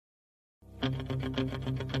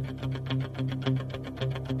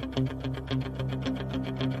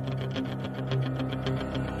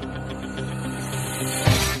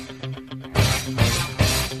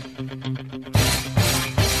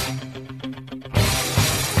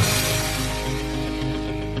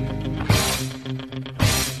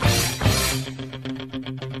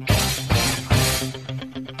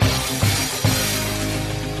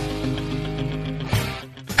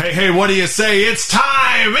Hey, what do you say? It's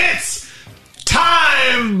time! It's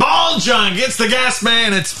time! Ball Junk! It's the Gas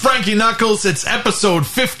Man. It's Frankie Knuckles. It's episode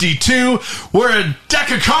 52. We're a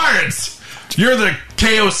deck of cards. You're the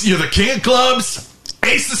chaos. You're the king of clubs.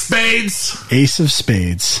 Ace of spades. Ace of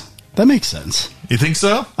spades. That makes sense. You think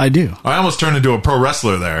so? I do. I almost turned into a pro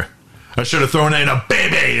wrestler there. I should have thrown in a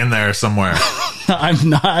baby in there somewhere. I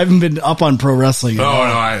haven't been up on pro wrestling. No,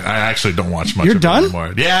 I actually don't watch much. You're of done? it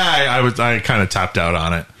anymore. Yeah, I kind of tapped out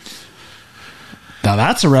on it. Now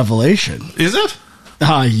that's a revelation. Is it?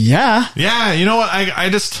 Yeah. Yeah, you know what? I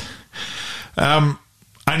just I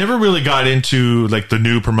never really got into like the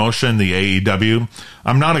new promotion, the AEW.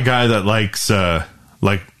 I'm not a guy that likes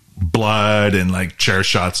like blood and like chair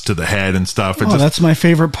shots to the head and stuff. That's my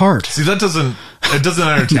favorite part. See, it doesn't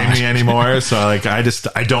entertain me anymore. So like I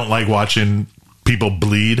don't like watching people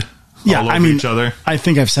bleed all over each other. I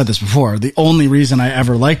think I've said this before. The only reason I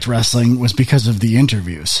ever liked wrestling was because of the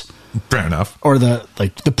interviews. Fair enough. Or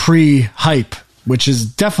the pre-hype, which is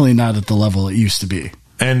definitely not at the level it used to be.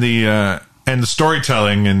 And the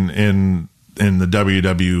storytelling in the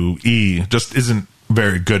WWE just isn't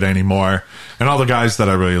very good anymore. And all the guys that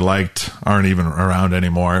I really liked aren't even around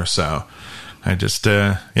anymore. So I just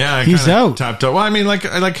he's out. Tapped out. Well, I mean,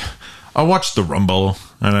 I watched the Rumble,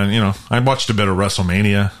 and I watched a bit of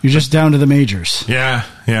WrestleMania. You're just down to the majors. Yeah.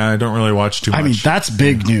 I don't really watch too much. I mean, that's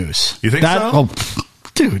big news. You think so? Oh,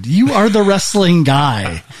 dude, you are the wrestling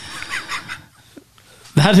guy.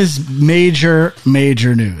 That is major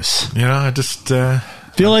news. I just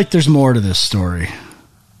feel like there's more to this story.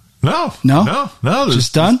 No.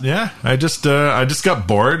 Just done? Yeah, I just got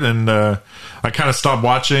bored, and I kind of stopped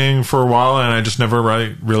watching for a while, and I just never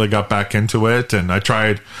really got back into it. And I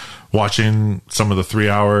tried watching some of the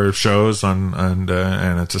 3-hour shows and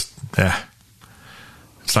it's just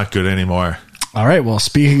it's not good anymore. All right. Well,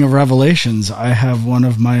 speaking of revelations, I have one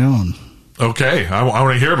of my own. Okay, I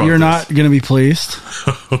want to hear about. You're this. not going to be pleased.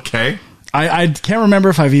 Okay. I can't remember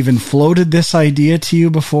if I've even floated this idea to you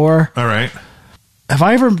before. All right. Have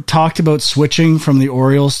I ever talked about switching from the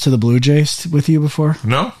Orioles to the Blue Jays with you before?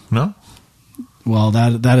 No. Well,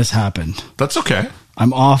 that has happened. That's okay.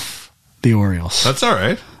 I'm off the Orioles. That's all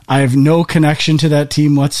right. I have no connection to that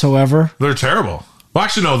team whatsoever. They're terrible. Well,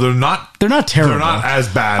 actually, no, they're not. They're not terrible. They're not as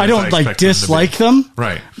bad. I don't dislike them.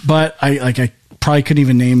 Right. But I probably couldn't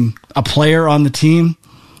even name a player on the team.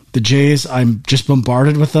 The Jays, I'm just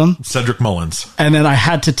bombarded with them. Cedric Mullins. And then I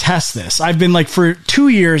had to test this. I've been for 2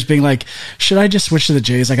 years being like, should I just switch to the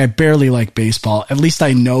Jays? I barely like baseball. At least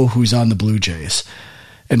I know who's on the Blue Jays.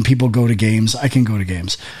 And people go to games. I can go to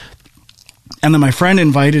games. And then my friend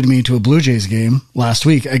invited me to a Blue Jays game last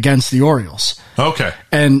week against the Orioles. Okay.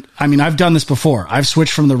 And I mean, I've done this before. I've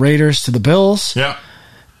switched from the Raiders to the Bills. Yeah.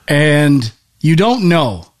 And you don't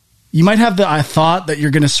know. You might have the thought that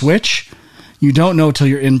you're going to switch. You don't know till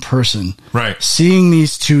you're in person. Right. Seeing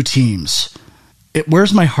these two teams,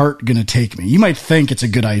 where's my heart going to take me? You might think it's a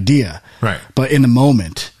good idea. Right. But in the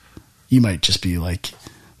moment, you might just be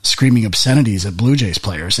screaming obscenities at Blue Jays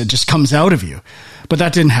players. It just comes out of you. But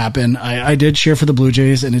that didn't happen. I did cheer for the Blue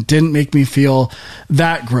Jays, and it didn't make me feel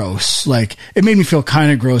that gross. It made me feel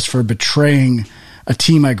kind of gross for betraying a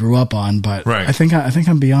team I grew up on, but right. I think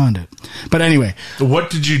I'm beyond it. But anyway, what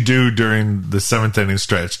did you do during the 7th inning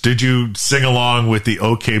stretch? Did you sing along with the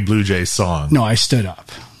OK Blue Jays song? No, I stood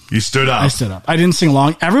up. You stood up. I stood up. I didn't sing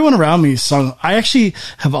along. Everyone around me sung. I actually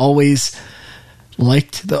have always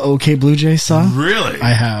liked the OK Blue Jays song. Really?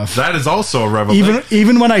 I have. That is also a revelation.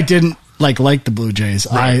 Even when I didn't like the Blue Jays,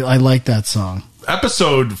 right. I like that song.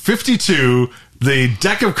 Episode 52, the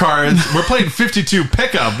deck of cards. We're playing 52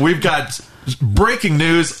 pickup. We've got breaking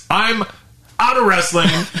news. I'm out of wrestling,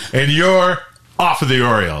 and you're off of the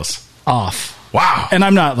Orioles. Off. Wow. And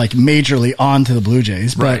I'm not majorly on to the Blue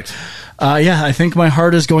Jays, but right. I think my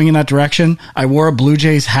heart is going in that direction. I wore a Blue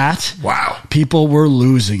Jays hat. Wow. People were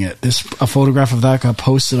losing it. A photograph of that got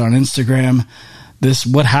posted on Instagram.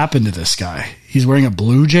 What happened to this guy? He's wearing a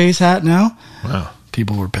Blue Jays hat now. Wow.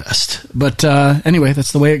 People were pissed. But anyway,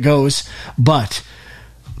 that's the way it goes. But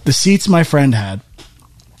the seats my friend had,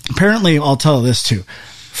 apparently, I'll tell you this too.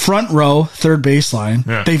 Front row, third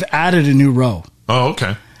baseline, they've added a new row. Oh,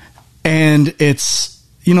 okay. And it's,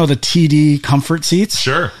 the TD comfort seats.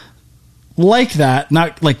 Sure. like that,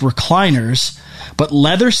 not like recliners, but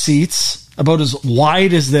leather seats about as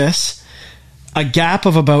wide as this, a gap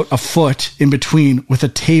of about a foot in between with a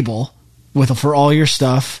table for all your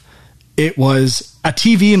stuff. It was a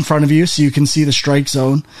TV in front of you so you can see the strike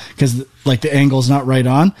zone because like the angle's not right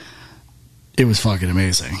on. It was fucking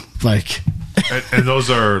amazing. Like, and those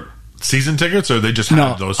are season tickets, or they just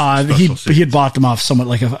had those? He had bought them off someone,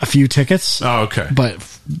 like a few tickets. Oh, okay.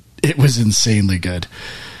 But it was insanely good.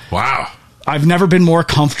 Wow. I've never been more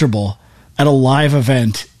comfortable at a live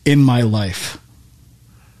event in my life.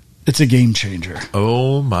 It's a game changer.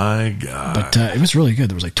 Oh my God. But it was really good.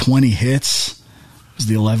 There was like 20 hits. It was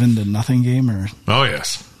the 11-0 game, or oh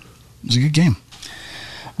yes, it was a good game.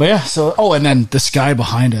 But yeah, so and then this guy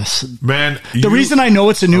behind us, man. The reason I know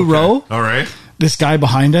it's a new row, all right, this guy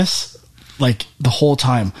behind us, like the whole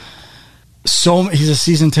time, he's a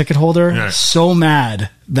season ticket holder. Yeah. So mad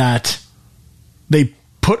that they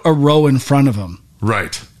put a row in front of him.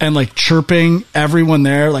 Right. And like chirping everyone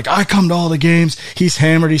there, like, I come to all the games. He's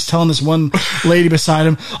hammered. He's telling this one lady beside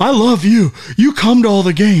him, I love you. You come to all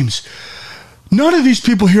the games. None of these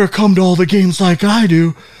people here come to all the games like I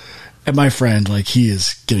do. And my friend, like, he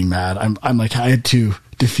is getting mad. I'm like, I had to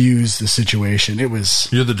diffuse the situation. You're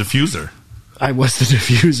the diffuser. I was the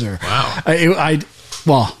diffuser. Wow.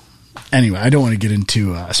 Well, anyway, I don't want to get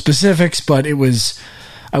into specifics, but I was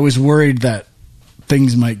worried that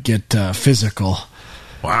things might get physical.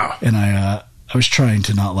 Wow. And I was trying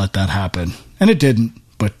to not let that happen. And it didn't,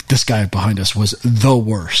 but this guy behind us was the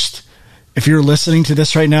worst. If you're listening to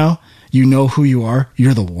this right now, you know who you are.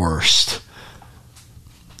 You're the worst.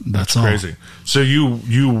 That's all. Crazy. So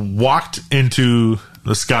you walked into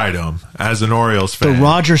the Sky Dome as an Orioles fan. The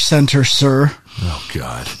Rogers Center, sir. Oh,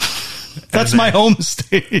 God. That's my home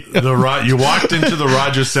stadium. You walked into the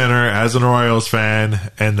Rogers Center as an Orioles fan,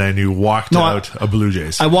 and then you walked out a Blue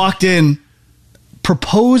Jays fan. I walked in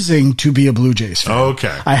proposing to be a Blue Jays fan.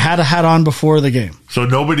 Okay. I had a hat on before the game. So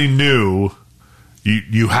nobody knew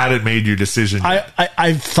you hadn't made your decision yet.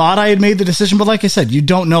 I thought I had made the decision, but like I said, you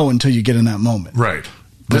don't know until you get in that moment. Right.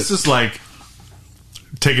 This is like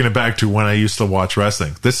taking it back to when I used to watch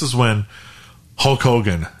wrestling. This is when Hulk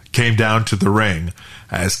Hogan came down to the ring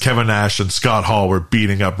as Kevin Nash and Scott Hall were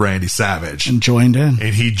beating up Randy Savage. And joined in.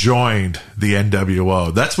 And he joined the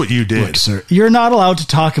NWO. That's what you did. Look, sir, you're not allowed to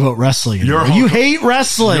talk about wrestling anymore. You hate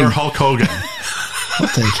wrestling. You're Hulk Hogan. I'll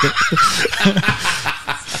take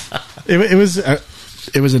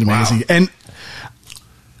it. It was an amazing. Wow. And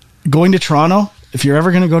going to Toronto, if you're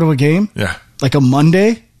ever going to go to a game, like a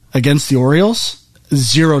Monday against the Orioles,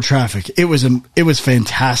 zero traffic. It was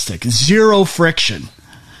fantastic. Zero friction.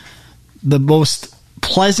 The most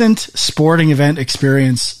pleasant sporting event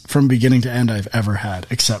experience from beginning to end I've ever had,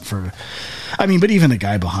 except for, but even the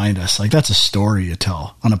guy behind us, like, that's a story you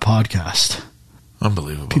tell on a podcast.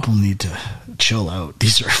 Unbelievable. People need to chill out.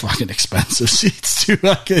 These are fucking expensive seats too.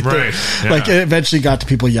 Right. Yeah. Like, it eventually got to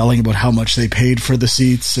people yelling about how much they paid for the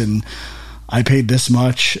seats, and I paid this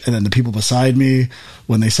much, and then the people beside me,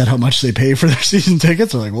 when they said how much they paid for their season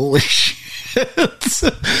tickets, are like, holy shit.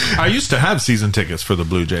 I used to have season tickets for the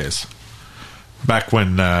Blue Jays back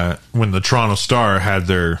when the Toronto Star had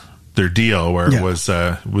their deal where it was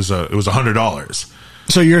 $100.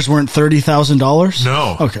 So yours weren't $30,000?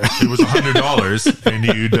 No. Okay. It was $100,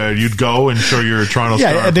 and you'd go and show your Toronto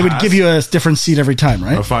Star. Yeah, they would give you a different seat every time,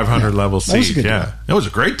 right? A 500 level seat. Deal. It was a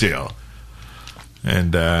great deal.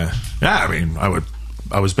 And I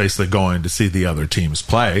was basically going to see the other teams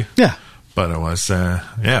play. Yeah. But it was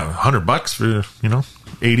 $100 for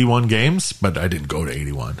 81 games, but I didn't go to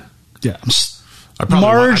 81. Yeah. I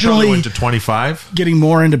probably went to 25. Getting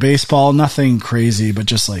more into baseball, nothing crazy, but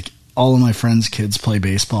just like all of my friends' kids play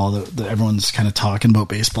baseball. Everyone's kind of talking about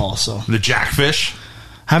baseball. So the Jackfish.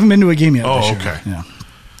 Haven't been to a game yet. Oh, this year. okay. Yeah,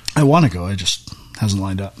 I want to go. I just hasn't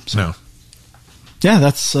lined up. So. No. Yeah,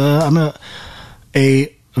 that's. I'm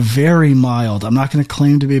a very mild. I'm not going to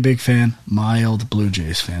claim to be a big fan. Mild Blue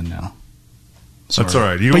Jays fan now. Sorry. That's all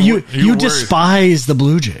right. But you despise the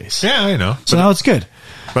Blue Jays. Yeah, I know. So now it's good.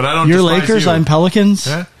 But I don't. You're Lakers. I'm Pelicans.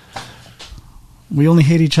 Yeah. We only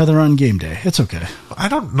hate each other on game day. It's okay. I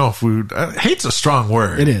don't know if hate's a strong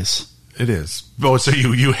word. It is. It is. Oh, so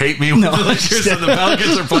you hate me when the Lakers and the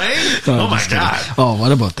Pelicans are playing? No, oh my God. Oh,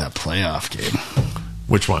 what about that playoff game?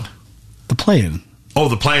 Which one? The play-in. Oh,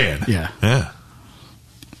 the play-in. Yeah. Yeah.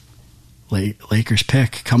 Lakers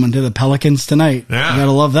pick coming to the Pelicans tonight. Yeah. You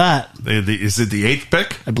gotta love that. Is it the 8th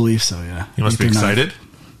pick? I believe so, yeah. You must be excited.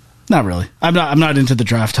 Not really. I'm not into the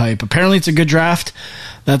draft hype. Apparently it's a good draft.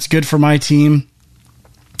 That's good for my team.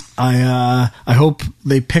 I hope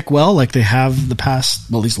they pick well like they have the past,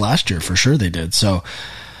 well, at least last year for sure they did. So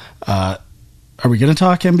Are we going to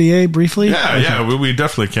talk NBA briefly? Yeah, we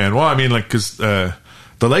definitely can. Well, I mean, like, because the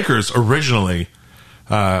Lakers originally,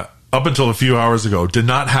 up until a few hours ago, did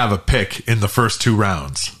not have a pick in the first 2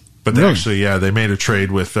 rounds. But they actually, they made a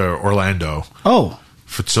trade with Orlando. Oh.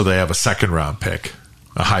 So they have a second-round pick,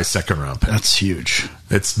 a high second-round pick. That's huge.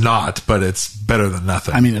 It's not, but it's better than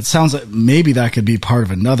nothing. I mean, it sounds like maybe that could be part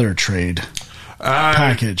of another trade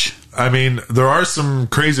package. I mean, there are some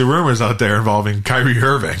crazy rumors out there involving Kyrie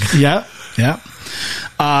Irving. Yeah.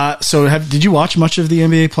 So did you watch much of the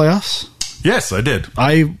NBA playoffs? Yes, I did.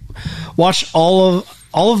 I watched all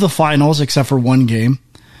of the finals except for one game,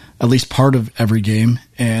 at least part of every game,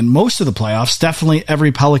 and most of the playoffs. Definitely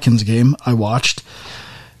every Pelicans game I watched.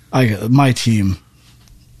 My team,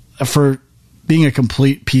 for being a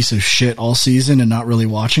complete piece of shit all season and not really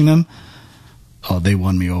watching them, they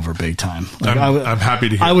won me over big time. Like, I'm happy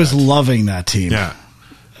to hear I was that. loving that team. Yeah.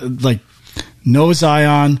 Like, no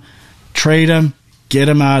Zion, trade him, get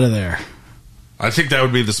him out of there. I think that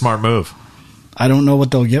would be the smart move. I don't know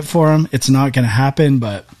what they'll get for him. It's not going to happen,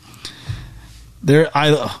 but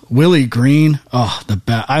Willie Green,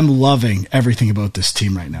 I'm loving everything about this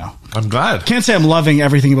team right now. I'm glad. Can't say I'm loving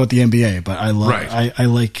everything about the NBA, but I Right.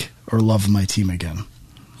 I love my team again.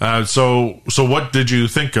 So what did you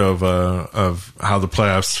think of how the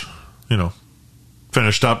playoffs,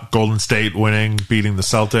 finished up? Golden State winning, beating the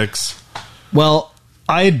Celtics. Well,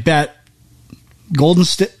 I had bet Golden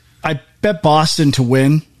State. I bet Boston to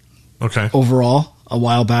win. Okay. Overall a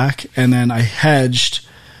while back, and then I hedged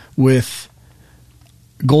with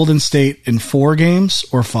Golden State in 4 games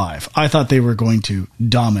or 5. I thought they were going to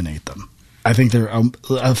dominate them. I think they're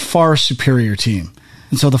a far superior team.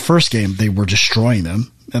 And so the first game, they were destroying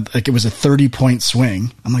them. Like, it was a 30-point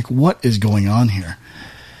swing. I'm like, what is going on here?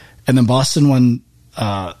 And then Boston won,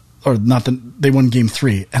 they won game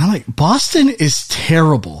 3. And I'm like, Boston is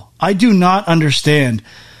terrible. I do not understand.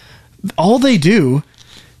 All they do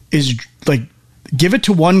is, like, give it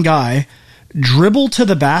to one guy, dribble to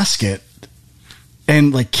the basket,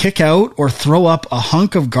 and, like, kick out or throw up a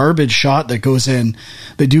hunk of garbage shot that goes in.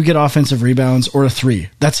 They do get offensive rebounds or a 3.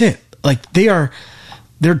 That's it. Like, they're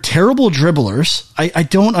terrible dribblers. I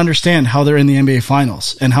don't understand how they're in the NBA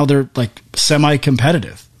Finals and how they're, like,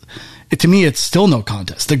 semi-competitive. To me, it's still no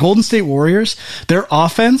contest. The Golden State Warriors, their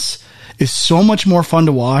offense is so much more fun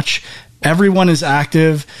to watch. Everyone is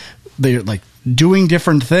active. They're, like, doing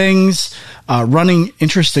different things, running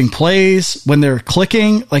interesting plays when they're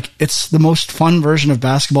clicking. Like, it's the most fun version of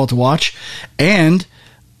basketball to watch, and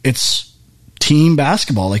it's team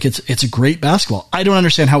basketball. Like, it's a great basketball. I don't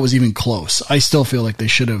understand how it was even close. I still feel like they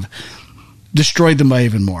should have destroyed them by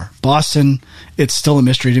even more. Boston, it's still a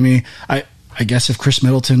mystery to me. I guess if Chris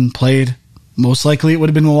Middleton played, most likely it would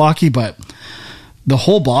have been Milwaukee, but the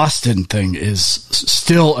whole Boston thing is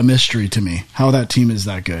still a mystery to me, how that team is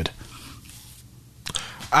that good.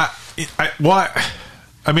 I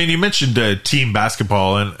mean, you mentioned team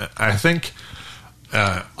basketball, and I think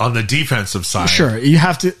on the defensive side, sure, you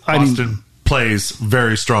have to. Boston plays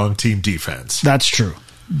very strong team defense. That's true,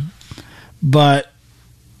 but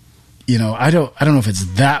I don't know if it's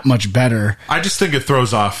that much better. I just think it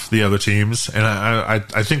throws off the other teams, and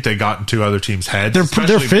I think they got into other teams' heads.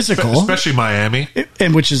 They're physical, especially Miami,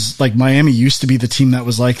 and which is like Miami used to be the team that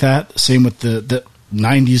was like that. Same with the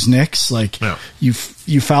 90s Knicks. Like, yeah.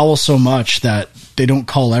 you foul so much that they don't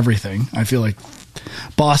call everything. I feel like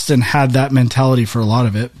Boston had that mentality for a lot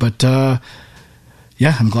of it, but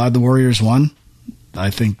I'm glad the Warriors won. I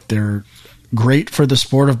think they're great for the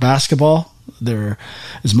sport of basketball. They're,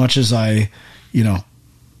 as much as I,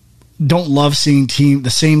 don't love seeing the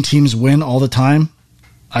same teams win all the time,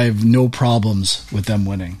 I have no problems with them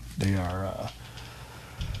winning. They're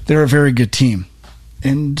a very good team.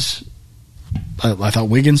 And I thought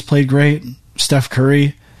Wiggins played great. Steph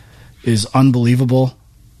Curry is unbelievable.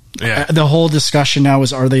 Yeah. The whole discussion now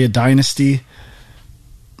is, are they a dynasty?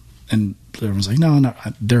 And everyone's like, no,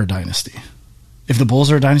 they're a dynasty. If the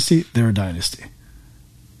Bulls are a dynasty, they're a dynasty.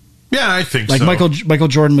 Yeah, I think so. Like Michael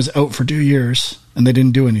Jordan was out for 2 years, and they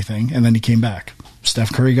didn't do anything, and then he came back.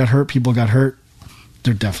 Steph Curry got hurt. People got hurt.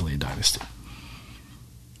 They're definitely a dynasty.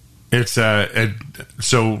 It's so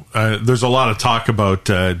there's a lot of talk about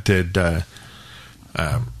did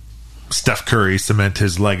Steph Curry cement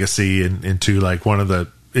his legacy into like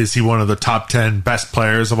is he one of the top 10 best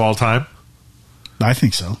players of all time? I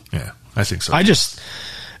think so. Yeah, I think so.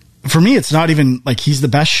 For me, it's not even like he's the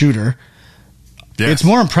best shooter. Yes. It's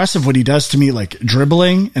more impressive what he does to me, like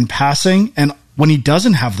dribbling and passing, and when he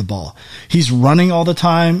doesn't have the ball, he's running all the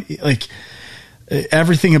time. Like,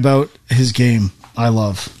 everything about his game, I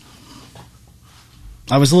love.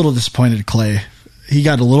 I was a little disappointed Clay. he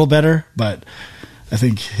got a little better, but I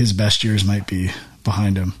think his best years might be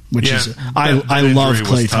behind him, which is I love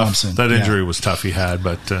Klay Thompson. That injury was tough he had,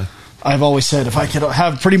 but I've always said if I could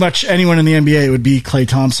have pretty much anyone in the NBA, it would be Klay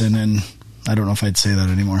Thompson, and I don't know if I'd say that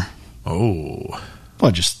anymore. Oh.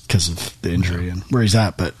 Well, just because of the injury and where he's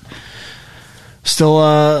at, but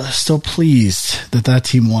still pleased that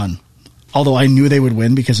team won. Although I knew they would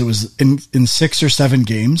win because it was in 6 or 7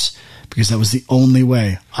 games, because that was the only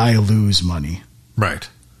way I lose money. Right.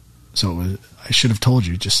 So I should have told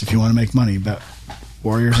you, just if you want to make money, bet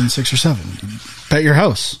Warriors in 6 or 7. Bet your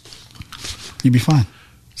house. You'd be fine.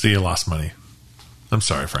 So you lost money. I'm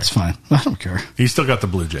sorry, Frank. It's fine. I don't care. You still got the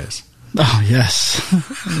Blue Jays. Oh, yes.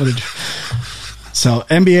 So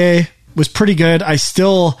NBA was pretty good. I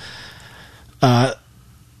still... did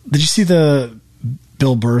you see the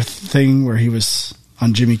Bill Burr thing where he was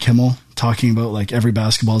on Jimmy Kimmel talking about like every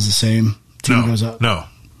basketball is the same? Team goes up. No.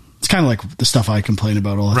 It's kind of like the stuff I complain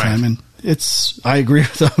about all the time, and I agree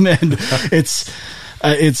with them. And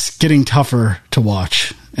it's getting tougher to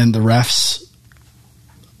watch, and the refs.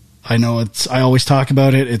 I know I always talk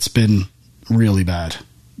about it. It's been really bad.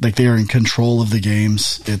 Like they are in control of the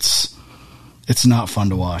games. It's not fun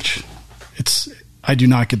to watch. I do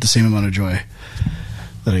not get the same amount of joy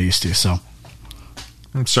that I used to. So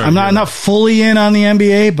I'm sorry. I'm not fully in on the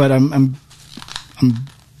NBA, but I'm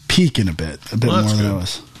peaking a bit more than I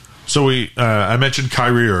was. So I mentioned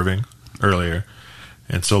Kyrie Irving earlier,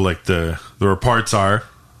 and so like the reports are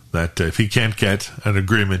that if he can't get an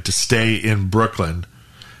agreement to stay in Brooklyn,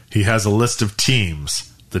 he has a list of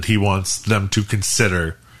teams that he wants them to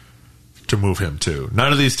consider to move him to.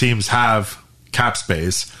 None of these teams have cap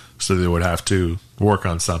space, so they would have to work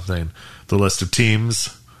on something. The list of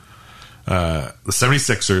teams: the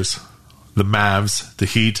 76ers, the Mavs, the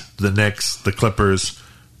Heat, the Knicks, the Clippers,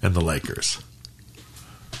 and the Lakers.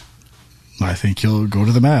 I think he'll go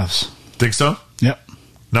to the Mavs. Think so? Yep.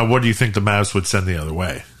 Now, what do you think the Mavs would send the other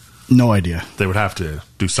way? No idea. They would have to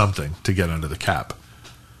do something to get under the cap.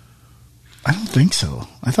 I don't think so.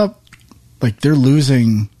 I thought like they're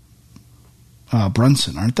losing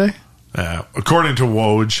Brunson, aren't they? According to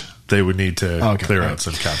Woj, they would need to clear out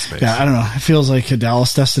some cap space. Yeah, I don't know. It feels like a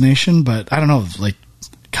Dallas destination, but I don't know. Like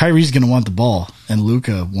Kyrie's going to want the ball, and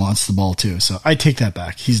Luka wants the ball too. So I take that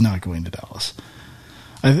back. He's not going to Dallas.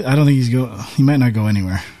 I don't think he might not go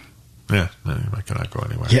anywhere. Yeah, no, he might not go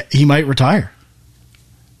anywhere. Yeah, he might retire.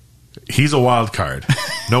 He's a wild card.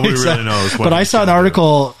 Nobody really knows. But I saw an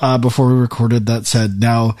article before we recorded that said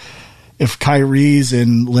now if Kyrie's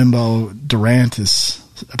in limbo, Durant is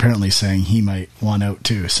apparently saying he might want out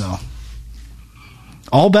too. So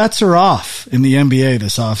all bets are off in the NBA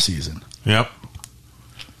this offseason. Yep.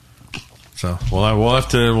 So we'll have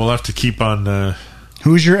to keep on.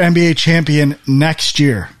 Who's your NBA champion next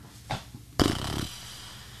year?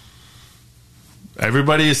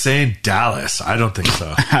 Everybody is saying Dallas. I don't think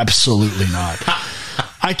so. Absolutely not.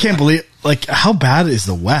 I can't believe, like, how bad is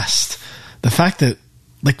the West? The fact that,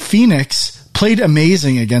 like, Phoenix played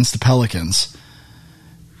amazing against the Pelicans,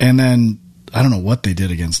 and then I don't know what they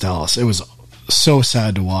did against Dallas. It was so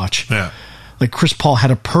sad to watch. Yeah. Like, Chris Paul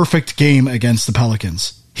had a perfect game against the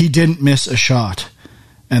Pelicans. He didn't miss a shot,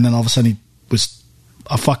 and then all of a sudden he was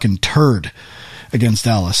a fucking turd against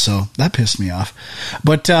Dallas, so that pissed me off.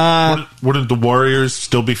 But wouldn't the Warriors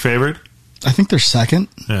still be favored? I think they're second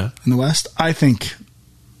in the West. I think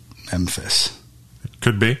Memphis.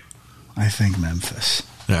 Could be. I think Memphis.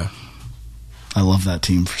 Yeah. I love that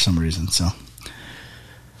team for some reason, so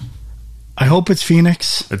I hope it's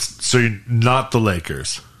Phoenix. So you're not the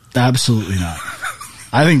Lakers. Absolutely not.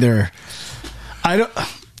 I think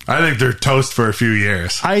they're toast for a few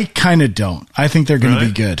years. I kind of don't. I think they're going to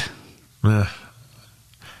be good.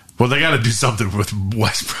 Well, they got to do something with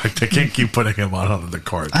Westbrook. They can't keep putting him on the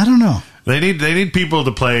court. I don't know. They need people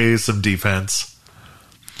to play some defense.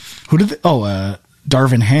 Who did they? Oh,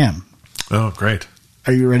 Darvin Ham. Oh, great.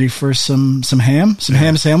 Are you ready for some ham? Some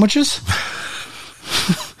ham sandwiches?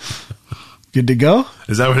 Good to go?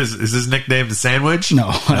 Is that what is his nickname, the sandwich?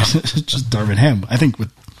 No. Just Darvin Ham. I think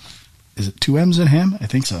is it 2 M's in ham? I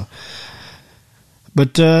think so.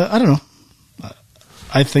 But I don't know.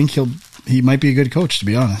 I think he might be a good coach, to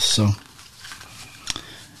be honest. So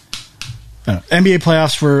NBA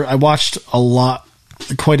playoffs I watched a lot,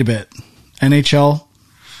 quite a bit. NHL,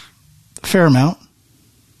 a fair amount.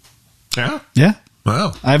 Yeah? Yeah.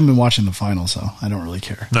 Wow. I haven't been watching the finals, so I don't really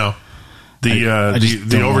care. No. I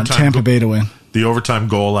The overtime Tampa Bay to win. The overtime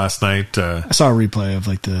goal last night. I saw a replay of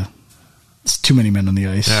it's too many men on the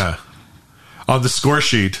ice. Yeah. On the score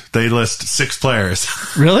sheet, they list 6 players.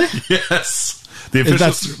 Really? Yes. The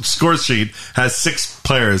official score sheet has 6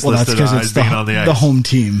 players Well, that's listed because as it's being on the ice. the home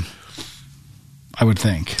team, I would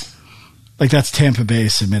think. Like, that's Tampa Bay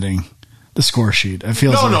submitting the score sheet. It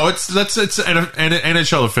feels it's an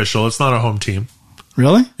NHL official. It's not a home team.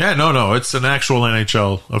 Really? Yeah, no. It's an actual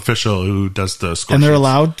NHL official who does the score And they're sheets.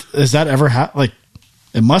 allowed? Has that ever happened? Like,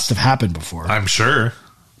 it must have happened before. I'm sure.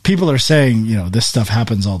 People are saying, this stuff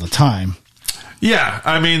happens all the time. Yeah,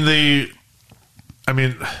 I mean,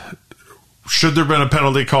 should there have been a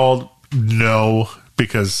penalty called? No,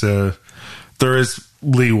 because there is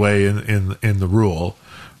leeway in the rule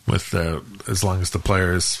with as long as the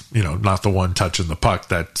player is not the one touching the puck.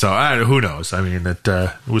 Who knows? I mean, it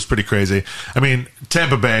was pretty crazy. I mean,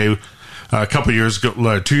 Tampa Bay a couple years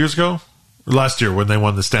ago, 2 years ago, last year when they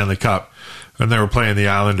won the Stanley Cup. And they were playing the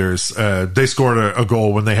Islanders. They scored a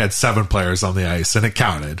goal when they had 7 players on the ice, and it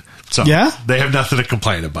counted. So yeah? They have nothing to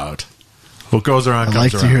complain about. What goes around comes around.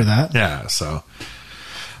 I'd like to hear that. Yeah, so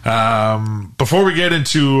before we get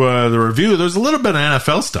into the review, there's a little bit of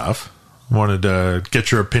NFL stuff I wanted to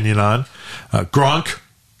get your opinion on. Gronk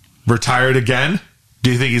retired again.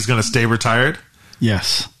 Do you think he's going to stay retired?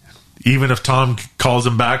 Yes. Even if Tom calls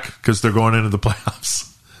him back because they're going into the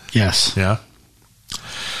playoffs? Yes. Yeah.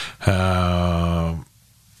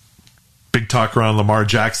 Big talk around Lamar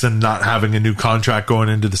Jackson not having a new contract going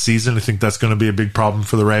into the season. I think that's going to be a big problem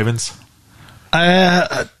for the Ravens.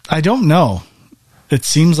 I don't know. It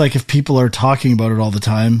seems like if people are talking about it all the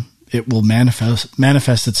time, it will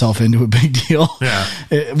manifest itself into a big deal.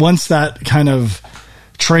 Yeah. Once that kind of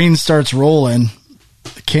train starts rolling,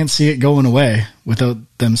 I can't see it going away without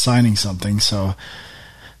them signing something. So,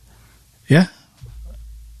 yeah.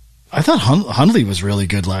 I thought Hundley was really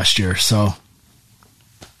good last year, so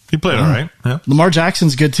he played all right. Yeah. Lamar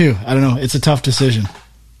Jackson's good too. I don't know. It's a tough decision.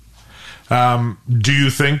 Do you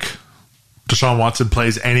think Deshaun Watson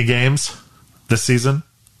plays any games this season?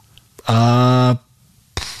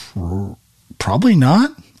 Probably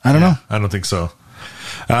not. I don't know. I don't think so.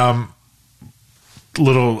 A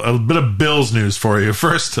bit of Bills news for you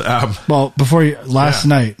first. Well, last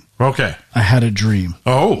night, okay, I had a dream.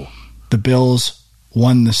 Oh, the Bills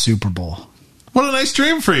won the Super Bowl. What a nice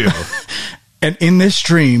dream for you. And in this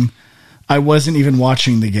dream, I wasn't even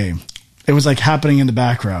watching the game. It was like happening in the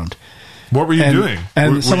background. What were you doing?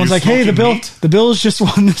 And were someone's you like, "Hey, smoking the Bills just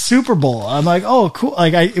won the Super Bowl." I'm like, "Oh, cool!"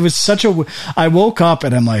 Like, it was such a. I woke up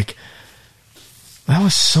and I'm like, "That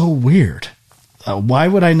was so weird. Why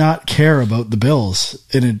would I not care about the Bills?"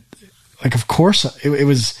 Of course, it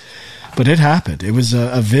was, but it happened. It was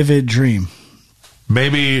a vivid dream.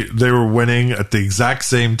 Maybe they were winning at the exact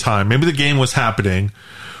same time. Maybe the game was happening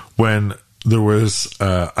when there was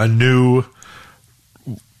a new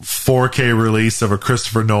 4K release of a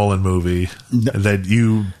Christopher Nolan movie that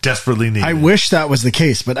you desperately needed. I wish that was the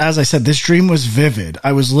case, but as I said, this dream was vivid.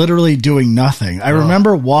 I was literally doing nothing. I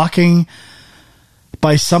remember walking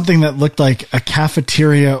by something that looked like a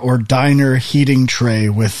cafeteria or diner heating tray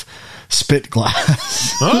with spit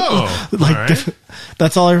glass. Oh, like all right.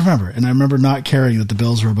 That's all I remember. And I remember not caring that the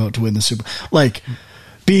Bills were about to win the Super Bowl. Like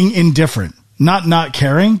being indifferent, not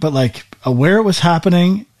caring, but like aware it was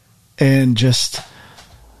happening and just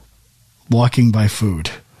walking by food.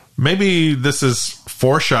 Maybe this is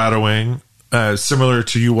foreshadowing, similar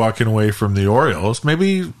to you walking away from the Orioles.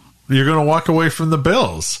 Maybe you're going to walk away from the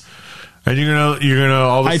Bills. And you're gonna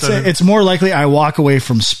all of a sudden. I'd say it's more likely I walk away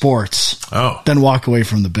from sports than walk away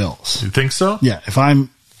from the Bills. You think so? Yeah. If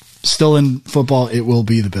I'm still in football, it will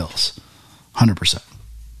be the Bills. 100%.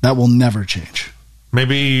 That will never change.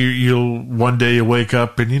 Maybe you'll one day you wake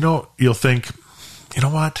up and you'll think, you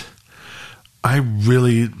know what? I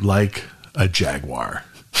really like a Jaguar.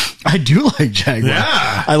 I do like Jaguar.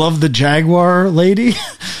 Yeah. I love the Jaguar lady.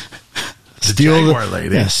 Jaguar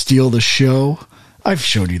lady. Yeah, steal the show. I've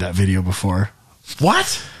showed you that video before.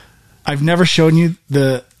 What? I've never shown you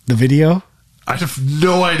the video. I have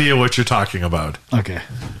no idea what you're talking about. Okay.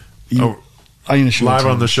 I'm going to show live it to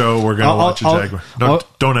on you. the show. We're going to watch a Jaguar. No, I'll-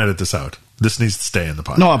 don't edit this out. This needs to stay in the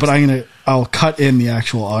podcast. No, but I'll cut in the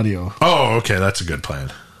actual audio. Oh, okay. That's a good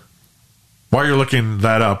plan. While you're looking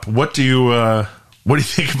that up, what do you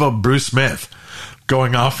think about Bruce Smith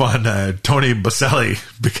going off on Tony Boselli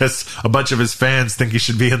because a bunch of his fans think he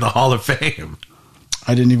should be in the Hall of Fame?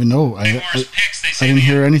 I didn't even know. I didn't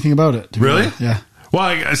hear anything about it. Really? Yeah.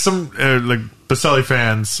 Well, some like Boselli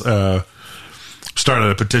fans started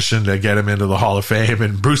a petition to get him into the Hall of Fame,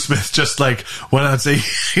 and Bruce Smith just went on and say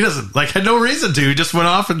he doesn't had no reason to. He just went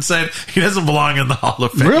off and said he doesn't belong in the Hall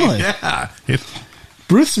of Fame. Really? Yeah.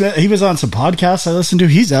 Bruce Smith, he was on some podcasts I listened to.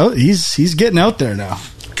 He's out. He's getting out there now.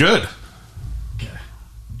 Good.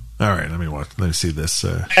 All right, let me see this.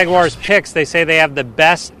 Jaguars picks, they say they have the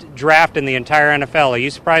best draft in the entire NFL. Are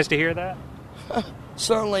you surprised to hear that?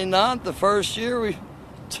 Certainly not. The first year we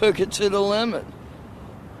took it to the limit.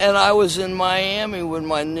 And I was in Miami with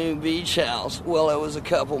my new beach house. Well, it was a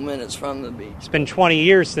couple minutes from the beach. It's been 20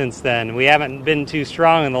 years since then. We haven't been too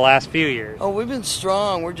strong in the last few years. Oh, we've been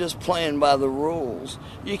strong. We're just playing by the rules.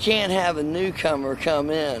 You can't have a newcomer come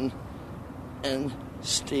in and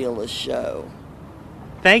steal a show.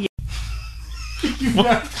 Thank you.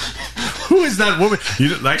 Who is that woman?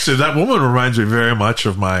 Actually, that woman reminds me very much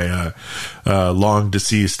of my long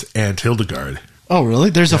deceased Aunt Hildegard. Oh, really?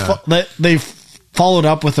 There's they followed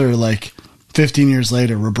up with her like 15 years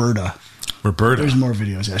later, Roberta. There's more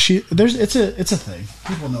videos. Yeah, it's a thing.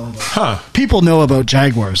 People know about. People know about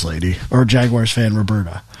Jaguars lady or Jaguars fan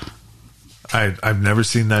Roberta. I've never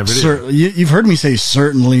seen that video. You've heard me say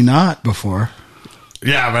certainly not before.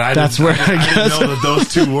 Yeah, but I didn't know that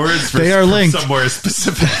those two words they are linked somewhere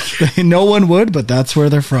specific. No one would, but that's where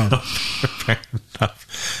they're from. Fair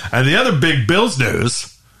enough. And the other big Bills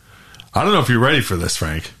news. I don't know if you're ready for this,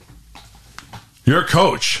 Frank. Your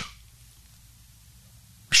coach,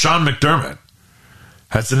 Sean McDermott,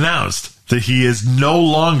 has announced that he is no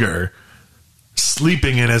longer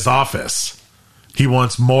sleeping in his office. He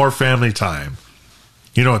wants more family time.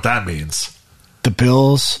 You know what that means. The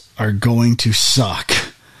Bills are going to suck.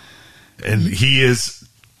 And he is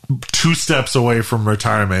 2 steps away from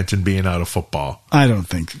retirement and being out of football. I don't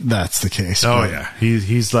think that's the case. Oh, yeah.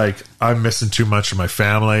 He's like, I'm missing too much of my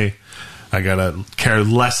family. I got to care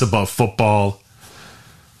less about football.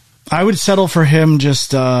 I would settle for him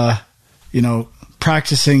just,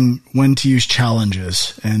 practicing when to use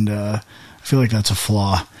challenges. And I feel like that's a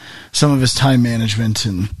flaw. Some of his time management.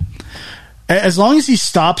 And as long as he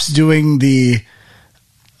stops doing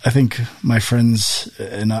I think my friends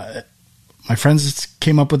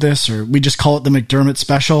came up with this, or we just call it the McDermott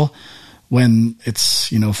special when it's,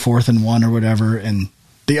 4th and 1 or whatever. And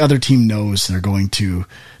the other team knows they're going to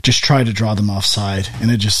just try to draw them offside, and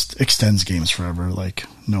it just extends games forever. Like,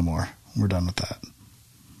 no more. We're done with that.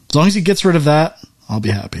 As long as he gets rid of that, I'll be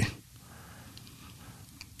happy.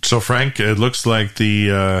 So, Frank, it looks like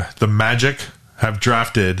the Magic have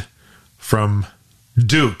drafted from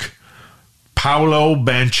Duke, Paolo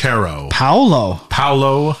Banchero. Paolo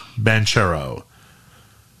Banchero.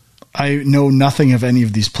 I know nothing of any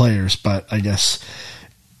of these players, but I guess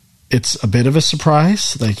it's a bit of a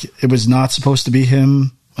surprise. Like, it was not supposed to be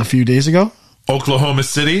him a few days ago. Oklahoma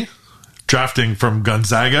City, drafting from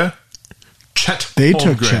Gonzaga, Chet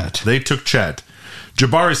Holmgren. They took Chet.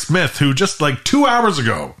 Jabari Smith, who just like 2 hours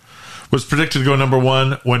ago was predicted to go number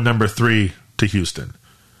 1, went number 3 to Houston.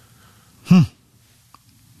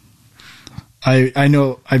 I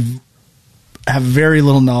know I have very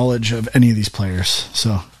little knowledge of any of these players.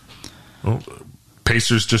 So,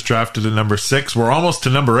 Pacers just drafted a number 6. We're almost to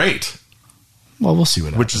number 8. Well, we'll see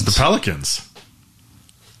what happens. Which is the Pelicans.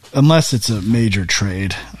 Unless it's a major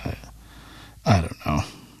trade, I don't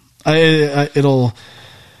know.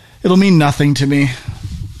 It'll mean nothing to me.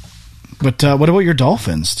 But what about your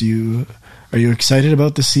Dolphins? Are you excited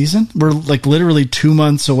about this season? We're like literally 2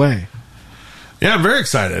 months away. Yeah, I'm very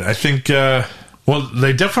excited. I think,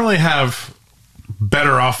 they definitely have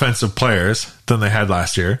better offensive players than they had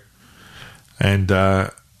last year. And,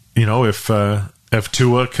 if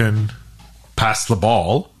Tua can pass the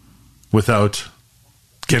ball without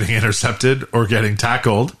getting intercepted or getting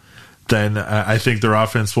tackled, then I think their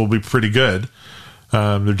offense will be pretty good.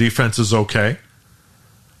 Their defense is okay.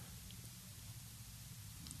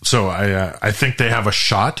 So I think they have a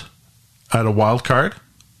shot at a wild card.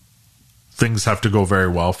 Things have to go very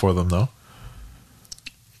well for them, though.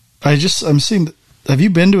 I'm seeing. Have you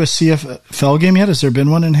been to a CFL game yet? Has there been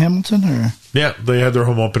one in Hamilton? Or yeah, they had their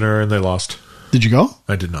home opener and they lost. Did you go?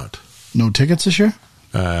 I did not. No tickets this year?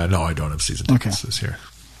 No, I don't have season tickets this year.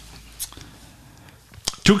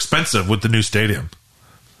 Too expensive with the new stadium.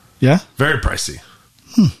 Yeah, very pricey.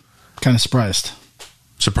 Kind of surprised.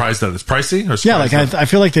 Surprised that it's pricey? Or yeah, like I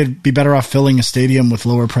feel like they'd be better off filling a stadium with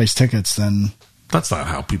lower price tickets than. That's not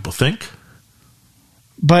how people think.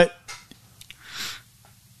 But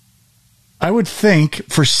I would think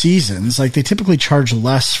for seasons, like they typically charge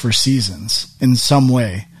less for seasons in some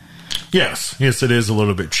way. Yes, it is a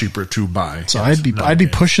little bit cheaper to buy. So I'd be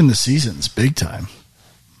pushing the seasons big time.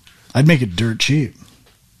 I'd make it dirt cheap.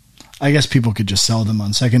 I guess people could just sell them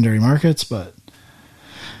on secondary markets, but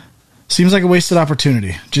seems like a wasted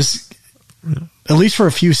opportunity. Just at least for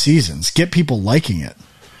a few seasons, get people liking it.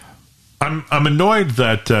 I'm annoyed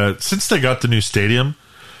that since they got the new stadium,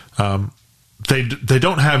 they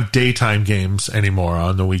don't have daytime games anymore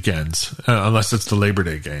on the weekends, unless it's the Labor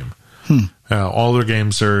Day game. All their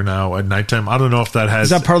games are now at nighttime. I don't know if that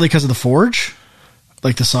has... Is that partly because of the Forge?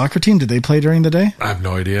 Like the soccer team? Did they play during the day? I have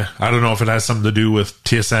no idea. I don't know if it has something to do with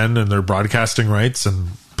TSN and their broadcasting rights and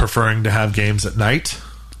preferring to have games at night.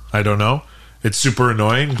 I don't know. It's super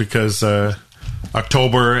annoying because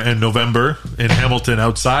October and November in Hamilton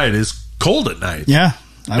outside is cold at night. Yeah.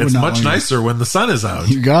 It's much nicer when the sun is out.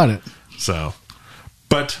 You got it. So,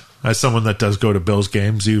 but as someone that does go to Bills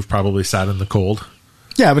games, you've probably sat in the cold.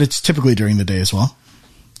 Yeah, but it's typically during the day as well.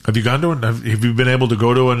 Have you gone to have you been able to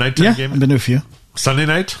go to a nighttime game? I've been to a few. Sunday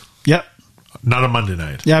night? Yep. Not a Monday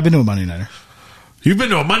night. Yeah, I've been to a Monday nighter. You've been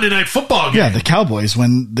to a Monday night football game? Yeah, the Cowboys,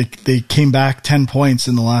 when they came back 10 points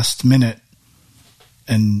in the last minute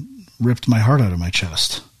and ripped my heart out of my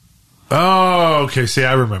chest. Oh, okay. See,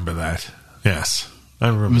 I remember that. Yes. I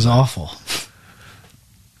remember It was awful.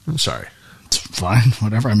 I'm sorry. It's fine,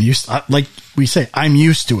 whatever. I'm used to, like we say, I'm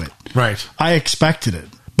used to it. Right. I expected it.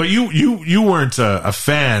 But you weren't a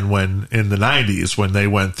fan when in the 90s when they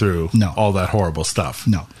went through all that horrible stuff.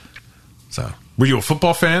 No. So, were you a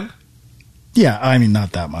football fan? Yeah, I mean,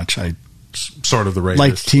 not that much. I sort of the Raiders.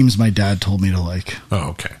 like teams my dad told me to like. Oh,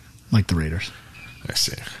 okay. Like the Raiders. I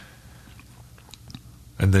see.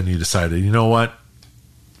 And then you decided, you know what?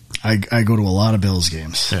 I go to a lot of Bills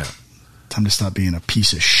games. Yeah. Time to stop being a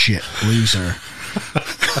piece of shit loser.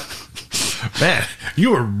 Man,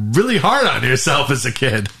 you were really hard on yourself as a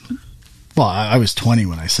kid. Well, I was 20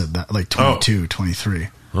 when I said that, like 22, 23.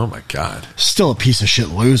 Oh, my God. Still a piece of shit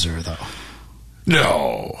loser, though.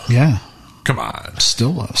 No. Yeah. Come on.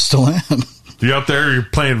 Still am. You out there, you're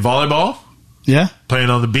playing volleyball? Yeah. Playing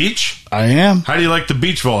on the beach? I am. How do you like the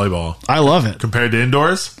beach volleyball? I love it. Compared to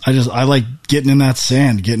indoors? I like getting in that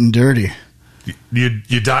sand, getting dirty.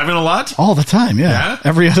 You diving a lot? All the time, yeah.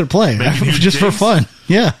 Every other play. Just for fun.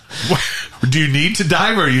 Yeah. Do you need to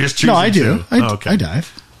dive or are you just choosing No, I do. to? I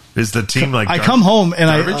dive. Is the team like I come home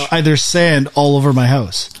and there's sand all over my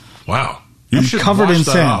house. Wow. I'm covered in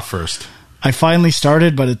sand. Off first. I finally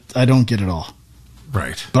started, but I don't get it all.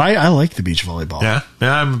 Right. But I like the beach volleyball. Yeah.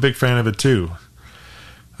 Yeah, I'm a big fan of it too.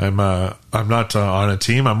 I'm not on a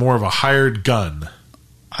team. I'm more of a hired gun.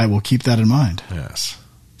 I will keep that in mind. Yes.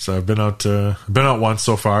 So I've been out once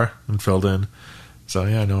so far and filled in. So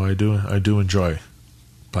yeah, no, I do enjoy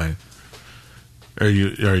playing.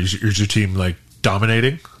 Is your team like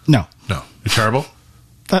dominating? No. You're terrible.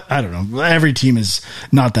 I don't know. Every team is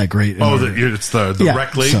not that great. It's the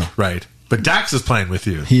rec league, right? But Dax is playing with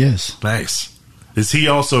you. He is. Nice. Is he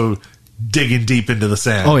also digging deep into the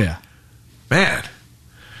sand? Oh yeah, man.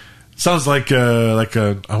 Sounds like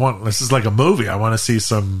this is like a movie. I want to see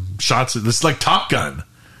some shots. This is like Top Gun.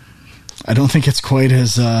 I don't think it's quite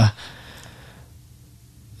as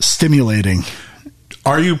stimulating.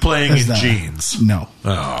 Are you playing in jeans? No.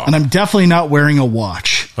 Oh. And I'm definitely not wearing a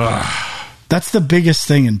watch. That's the biggest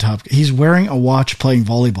thing in Top Gun. He's wearing a watch playing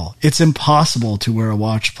volleyball. It's impossible to wear a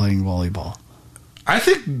watch playing volleyball. I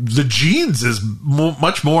think the jeans is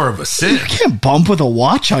much more of a sin. You can't bump with a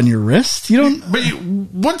watch on your wrist. You don't. But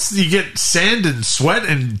once you get sand and sweat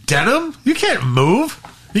and denim, you can't move.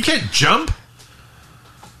 You can't jump.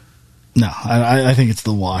 No, I think it's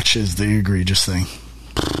the watch is the egregious thing.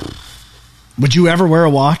 Would you ever wear a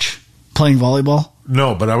watch playing volleyball?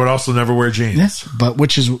 No, but I would also never wear jeans. Yes, but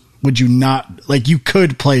would you not, like, you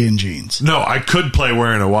could play in jeans? No, I could play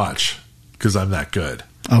wearing a watch because I'm that good.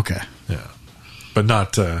 Okay. Yeah. But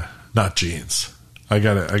not jeans. I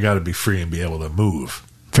gotta be free and be able to move.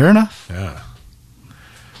 Fair enough. Yeah.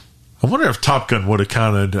 I wonder if Top Gun would have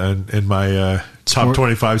counted in my top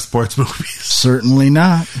 25 sports movies. Certainly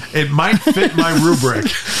not. It might fit my rubric.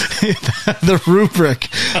 The rubric.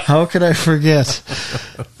 How could I forget?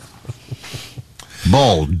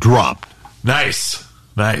 Ball dropped. Nice.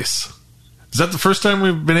 Is that the first time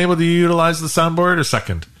we've been able to utilize the soundboard or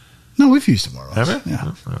second? No, we've used it more or less. Have we? Yeah.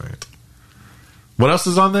 All right. What else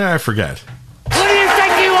is on there? I forget. Who do you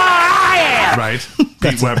think you are? I am. Right.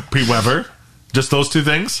 Pete Weber. Just those two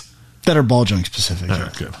things? That are ball junk specific. Oh,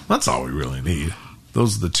 good. That's all we really need.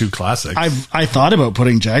 Those are the two classics. I thought about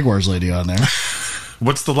putting Jaguars Lady on there.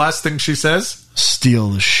 What's the last thing she says? Steal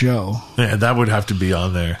the show. Yeah, that would have to be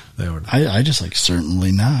on there. I just like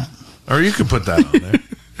certainly not. Or you could put that on there.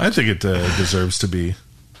 I think it deserves to be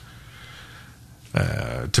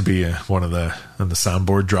one of the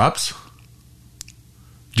soundboard drops.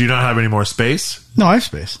 Do you not have any more space? No, I have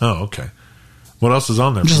space. Oh, okay. What else is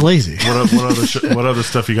on there? I'm just lazy. What other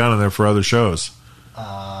stuff you got on there for other shows?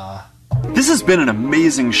 This has been an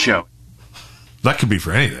amazing show. That could be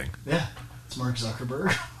for anything. Yeah. It's Mark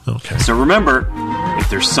Zuckerberg. Okay. So remember, if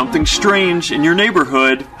there's something strange in your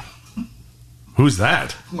neighborhood. Who's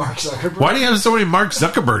that? Mark Zuckerberg. Why do you have so many Mark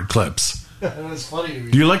Zuckerberg clips? That's funny to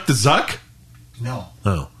me. Do you like the Zuck? No.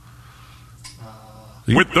 Oh.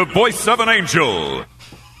 With the voice of an angel.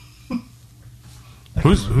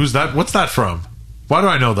 Who's that? What's that from? Why do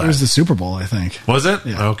I know that? It was the Super Bowl, I think. Was it?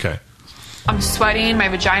 Yeah. Okay. I'm sweating, my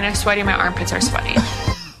vagina's sweating, my armpits are sweating.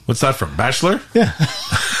 What's that from? Bachelor? Yeah.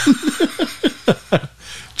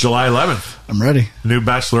 July 11th. I'm ready. New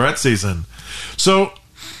Bachelorette season. So,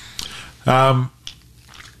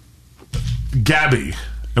 Gabby.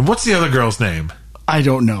 And what's the other girl's name? I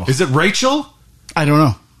don't know. Is it Rachel? I don't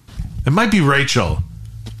know. It might be Rachel.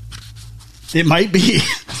 It might be.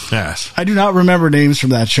 Yes. I do not remember names from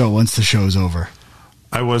that show once the show's over.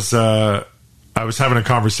 I was having a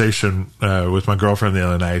conversation with my girlfriend the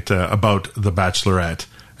other night about The Bachelorette,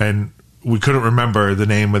 and we couldn't remember the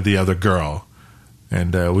name of the other girl.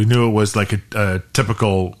 And we knew it was like a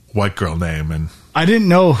typical white girl name. And I didn't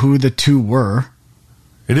know who the two were.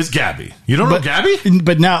 it is Gabby. You don't know Gabby?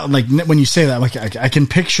 But now, like, when you say that, like, I can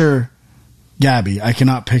picture Gabby. I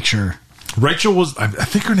cannot picture... Rachel was... I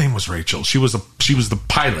think her name was Rachel. She was the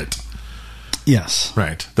pilot. Yes.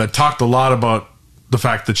 Right. That talked a lot about the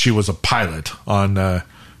fact that she was a pilot on...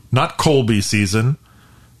 not Colby season.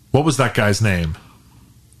 What was that guy's name?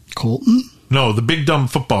 Colton? No, the big dumb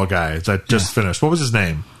football guy that just finished. What was his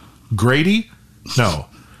name? Grady? No.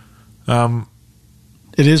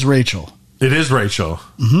 It is Rachel. It is Rachel.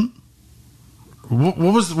 Mm-hmm. What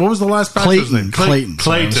was the last bachelor's name? Clayton.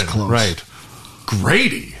 Clayton. So I was close. Right.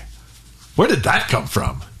 Grady. Where did that come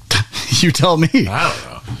from? You tell me. I don't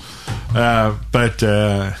know. But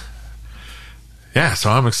yeah, so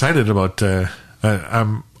I'm excited about.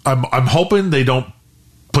 I'm hoping they don't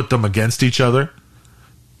put them against each other,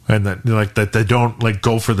 and that they don't like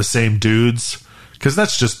go for the same dudes, because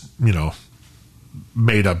that's just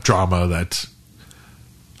made up drama that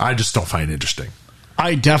I just don't find interesting.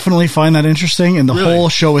 I definitely find that interesting, and the whole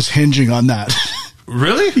show is hinging on that.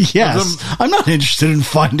 Really? Yes. I'm not interested in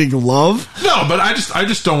finding love. No, but I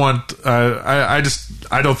just don't want. I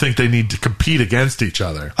don't think they need to compete against each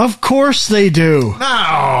other. Of course they do.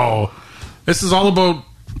 No, this is all about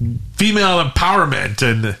female empowerment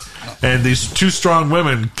and these two strong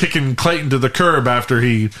women kicking Clayton to the curb after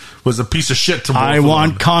he was a piece of shit to both I of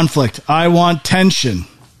want them. conflict. I want tension.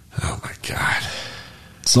 Oh my god,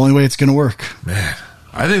 it's the only way it's going to work. Man,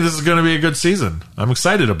 I think this is going to be a good season. I'm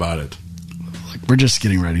excited about it. We're just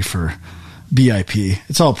getting ready for BIP.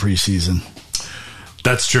 It's all preseason.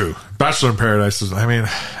 That's true. Bachelor in Paradise is. I mean,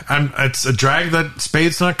 it's a drag that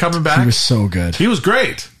Spade's not coming back. He was so good. He was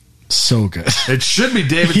great. So good. It should be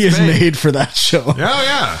David He Spade. is made for that show. Oh,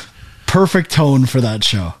 yeah. Perfect tone for that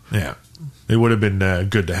show. Yeah. It would have been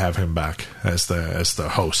good to have him back as the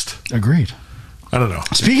host. Agreed. I don't know.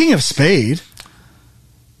 Speaking of Spade,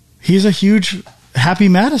 he's a huge Happy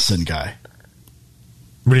Madison guy.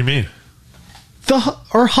 What do you mean?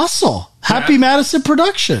 Hustle. Happy Madison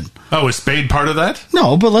production. Oh, is Spade part of that?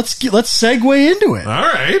 No, but let's segue into it. All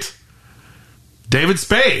right. David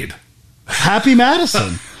Spade. Happy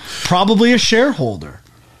Madison. Probably a shareholder.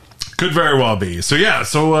 Could very well be. So, yeah.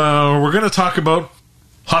 So, we're going to talk about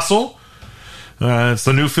Hustle. It's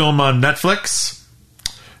the new film on Netflix.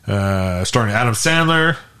 Starring Adam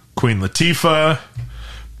Sandler, Queen Latifah,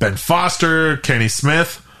 Ben Foster, Kenny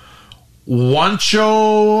Smith,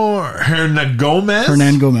 Juancho Hernan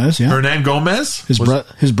Gomez, yeah. Hernan Gomez.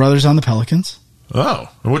 His brother's on the Pelicans. Oh.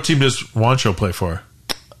 And what team does Juancho play for?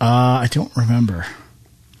 I don't remember.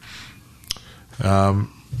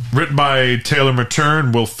 Written by Taylor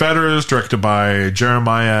Materne, Will Fetters, directed by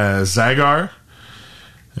Jeremiah Zagar.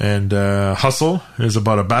 And Hustle is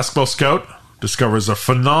about a basketball scout, discovers a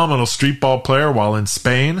phenomenal street ball player while in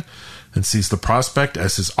Spain, and sees the prospect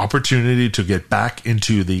as his opportunity to get back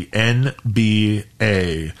into the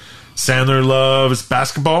NBA. Sandler loves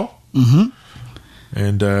basketball. Mm-hmm.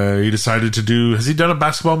 And he decided to do... Has he done a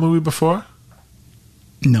basketball movie before?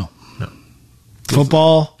 No.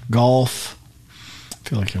 Football, golf. I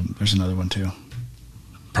feel like there's another one too.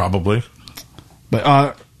 Probably.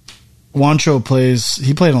 But Juancho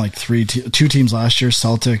he played on like two teams last year,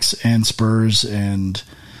 Celtics and Spurs, and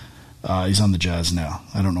he's on the Jazz now.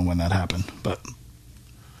 I don't know when that happened, but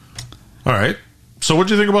all right. So what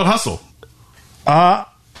do you think about Hustle? I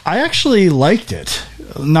actually liked it.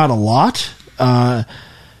 Not a lot.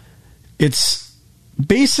 It's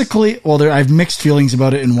basically, I have mixed feelings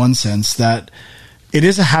about it in one sense, that it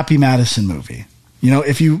is a Happy Madison movie.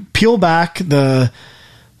 If you peel back the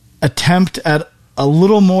attempt at a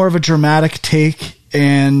little more of a dramatic take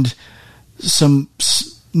and some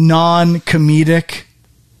non-comedic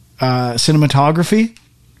cinematography,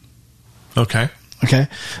 Okay. Okay.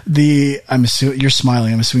 I'm assuming you're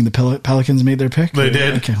smiling. I'm assuming the Pelicans made their pick. They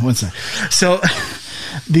did. Okay. One sec. So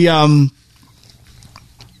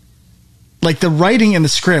like the writing in the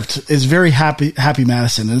script is very Happy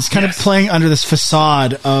Madison, and it's kind of playing under this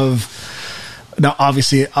facade of now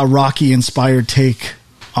obviously a Rocky inspired take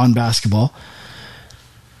on basketball.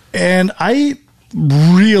 And I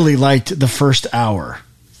really liked the first hour.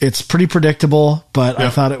 It's pretty predictable, but I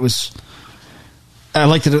thought I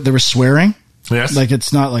liked that there was swearing. Yes. Like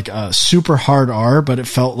it's not like a super hard R, but it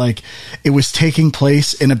felt like it was taking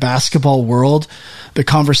place in a basketball world. The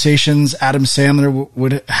conversations Adam Sandler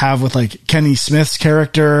would have with like Kenny Smith's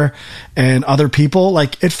character and other people,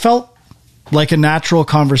 like it felt like a natural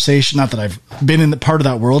conversation. Not that I've been in the part of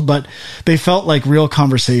that world, but they felt like real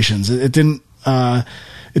conversations. It didn't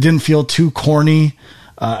feel too corny.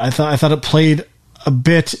 I thought it played a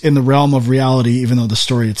bit in the realm of reality, even though the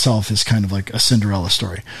story itself is kind of like a Cinderella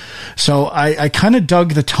story. So I kind of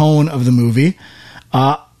dug the tone of the movie.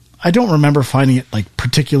 I don't remember finding it like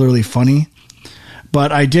particularly funny,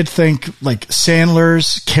 but I did think like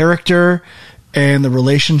Sandler's character and the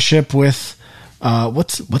relationship with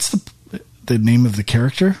what's the name of the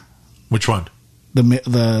character? Which one?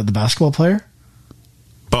 The basketball player?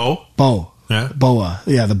 Bo. Yeah. Boa.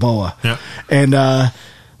 Yeah, the Boa. Yeah. And I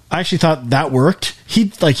actually thought that worked. He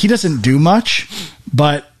doesn't do much,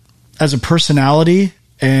 but as a personality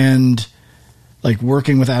and like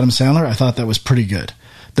working with Adam Sandler, I thought that was pretty good.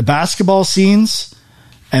 The basketball scenes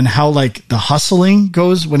and how like the hustling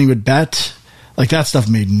goes when he would bet, like that stuff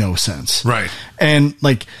made no sense. Right. And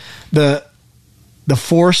like the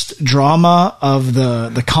forced drama of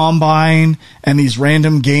the combine and these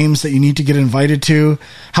random games that you need to get invited to,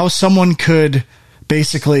 how someone could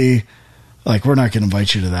basically like, we're not going to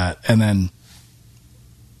invite you to that. And then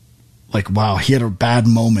like, wow, he had a bad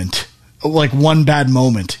moment, like one bad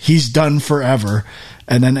moment, he's done forever.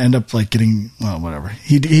 And then end up like getting, well, whatever.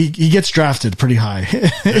 He gets drafted pretty high.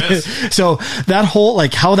 Yes. So that whole,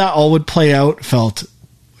 like how that all would play out felt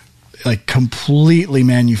like completely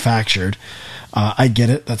manufactured. I get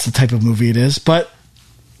it. That's the type of movie it is. But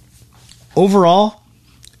overall,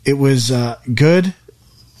 it was good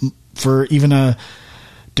for even a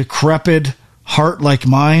decrepit heart like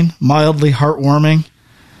mine, mildly heartwarming.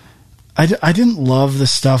 I didn't love the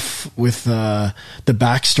stuff with the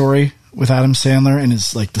backstory with Adam Sandler and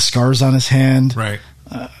his like the scars on his hand. Right.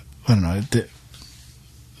 I don't know.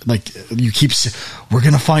 Like you keep, we're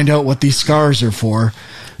going to find out what these scars are for.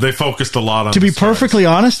 They focused a lot on. To be scars. perfectly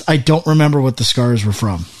honest, I don't remember what the scars were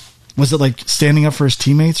from. Was it like standing up for his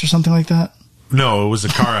teammates or something like that? No, it was a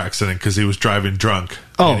car accident because he was driving drunk.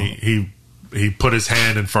 Oh, and he put his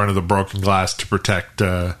hand in front of the broken glass to protect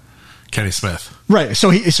Kenny Smith. Right.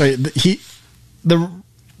 So the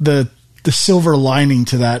silver lining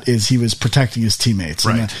to that is he was protecting his teammates,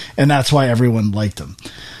 right? And that's why everyone liked him.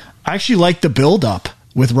 I actually liked the build up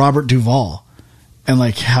with Robert Duvall and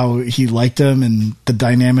like how he liked him and the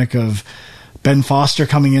dynamic of Ben Foster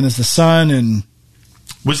coming in as the son and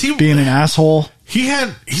was he being an asshole.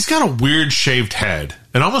 He's got a weird shaved head.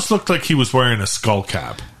 It almost looked like he was wearing a skull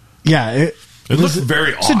cap. Yeah, it looked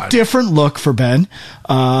very odd. It's a different look for Ben.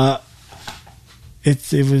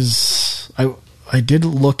 It was. I did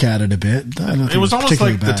look at it a bit. It was almost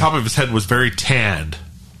like the top of his head was very tanned,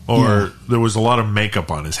 or there was a lot of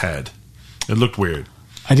makeup on his head. It looked weird.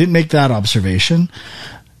 I didn't make that observation,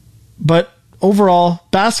 but overall,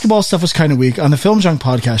 basketball stuff was kind of weak. On the Film Junk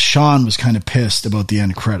podcast, Sean was kind of pissed about the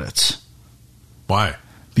end credits. Why?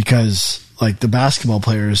 Because like the basketball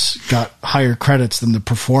players got higher credits than the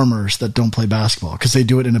performers that don't play basketball because they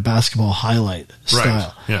do it in a basketball highlight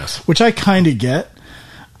style. Right. Yes. Which I kind of get.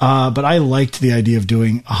 But I liked the idea of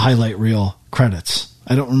doing a highlight reel credits.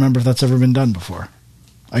 I don't remember if that's ever been done before.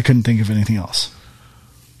 I couldn't think of anything else.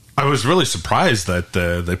 I was really surprised that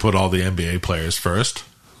they put all the NBA players first.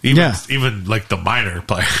 Even like the minor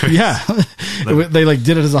players. Yeah. They like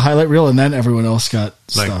did it as a highlight reel and then everyone else got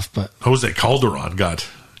stuff. But Jose Calderon got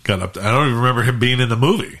up. I don't even remember him being in the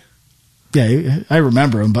movie. Yeah, I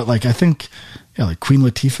remember him, but like I think like Queen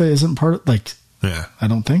Latifah isn't part of like I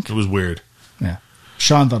don't think. It was weird. Yeah.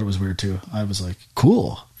 Sean thought it was weird too. I was like,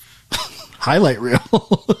 cool. Highlight reel.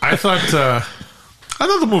 I thought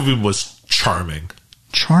the movie was charming.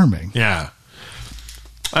 Charming. Yeah.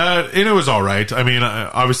 And it was all right. I mean,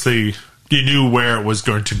 obviously you knew where it was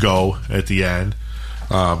going to go at the end.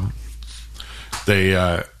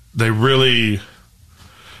 They really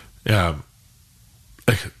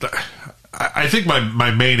I think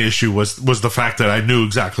my main issue was the fact that I knew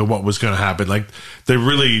exactly what was going to happen. Like they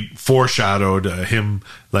really foreshadowed him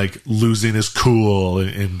like losing his cool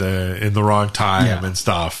in the wrong time and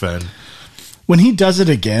stuff. And When he does it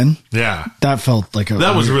again, Yeah. that felt like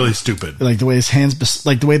That was really stupid. like the way his hands,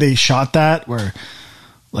 like the way they shot that, where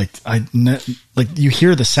like you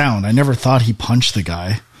hear the sound. I never thought he punched the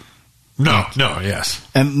guy, No, yes.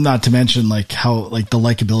 and not to mention like how like the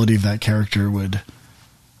likability of that character would.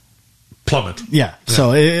 Plummet. Yeah,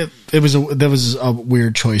 so that was a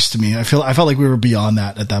weird choice to me. I felt like we were beyond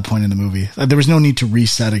that at that point in the movie. There was no need to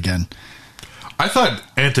reset again. I thought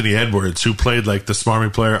Anthony Edwards, who played like the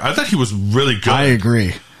smarmy player, I thought he was really good. I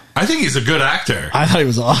agree. I think he's a good actor. I thought he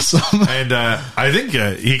was awesome. And I think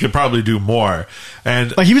he could probably do more.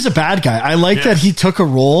 And Like he was a bad guy. I like that he took a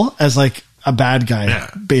role as like a bad guy. Yeah.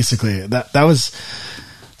 Basically, that was.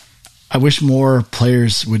 I wish more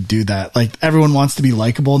players would do that. Like everyone wants to be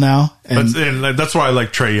likable now, and that's why I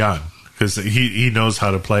like Trae Young, because he knows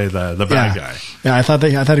how to play the bad guy. Yeah, I thought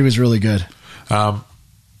he was really good.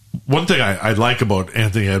 One thing I like about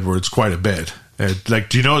Anthony Edwards quite a bit, like,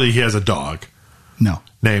 do you know that he has a dog No,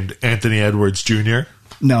 named Anthony Edwards Jr.?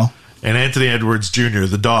 no. And Anthony Edwards Jr.,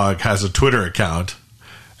 the dog, has a Twitter account,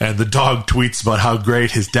 and the dog tweets about how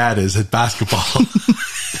great his dad is at basketball.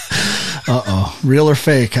 Real or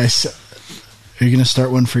fake? Are you going to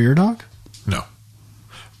start one for your dog? No.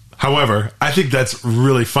 However, I think that's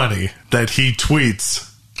really funny that he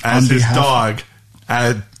tweets as his dog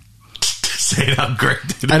and saying how great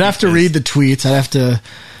it is. I'd have to read the tweets. I'd have to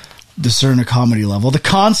discern a comedy level. The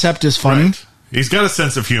concept is funny. Right. He's got a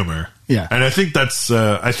sense of humor. Yeah. And I think that's,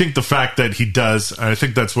 I think the fact that he does, I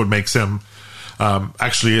think that's what makes him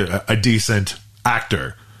actually a decent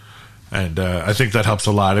actor. And I think that helps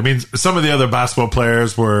a lot. I mean, some of the other basketball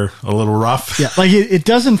players were a little rough. Yeah, like it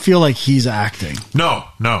doesn't feel like he's acting. No.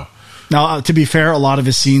 Now, to be fair, a lot of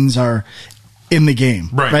his scenes are in the game.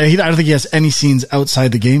 Right. I don't think he has any scenes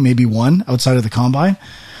outside the game, maybe one outside of the combine.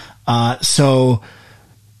 So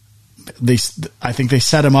I think they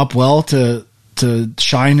set him up well to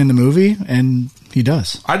shine in the movie, and he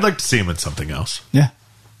does. I'd like to see him in something else. Yeah,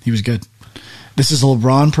 he was good. This is a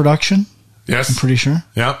LeBron production. Yes. I'm pretty sure.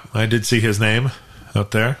 Yep, I did see his name out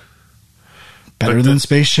there. Better than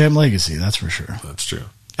Space Jam Legacy, that's for sure. That's true.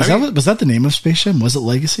 Was that the name of Space Jam? Was it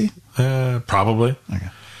Legacy? Probably. Okay.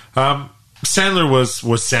 Sandler was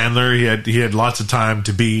Sandler. He had lots of time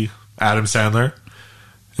to be Adam Sandler.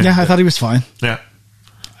 Yeah, I thought he was fine. Yeah.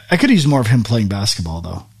 I could use more of him playing basketball,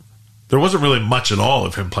 though. There wasn't really much at all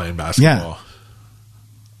of him playing basketball.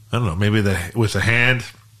 I don't know. Maybe with a hand,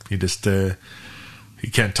 he just he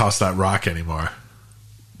can't toss that rock anymore.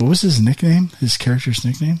 What was his nickname? His character's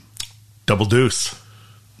nickname? Double Deuce.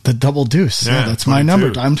 The Double Deuce. Yeah, that's 22. My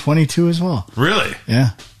number. I'm 22 as well. Really? Yeah.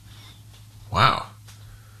 Wow.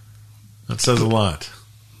 That says a lot.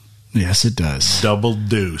 Yes, it does. Double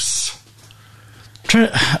Deuce.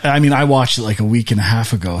 I mean, I watched it like a week and a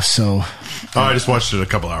half ago, so... Oh, I just watched it a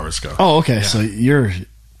couple hours ago. Oh, okay. Yeah. So you're...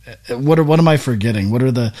 What am I forgetting? What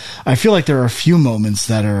are the... I feel like there are a few moments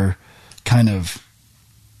that are kind of...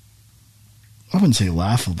 I wouldn't say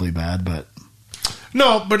laughably bad, but...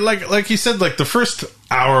 No, but like you said, like the first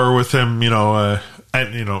hour with him, the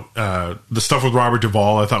stuff with Robert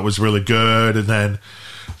Duvall I thought was really good, and then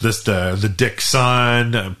the Dick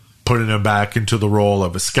son putting him back into the role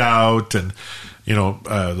of a scout, and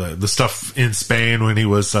the stuff in Spain when he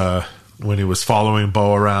was following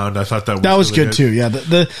Bo around. I thought that was really good too. Yeah,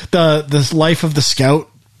 the life of the scout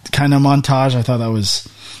kind of montage. I thought that was.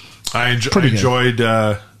 I enjoyed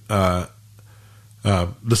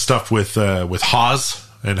the stuff with Haas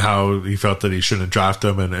and how he felt that he shouldn't draft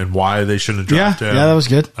him and why they shouldn't draft him. Yeah, that was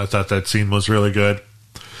good. I thought that scene was really good.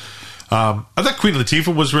 I thought Queen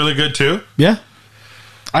Latifah was really good too. Yeah.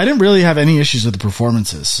 I didn't really have any issues with the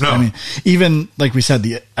performances. No. I mean, even like we said,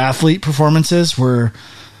 the athlete performances were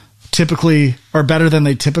better than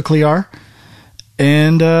they typically are.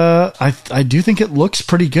 And I do think it looks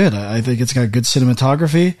pretty good. I think it's got good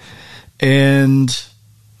cinematography. And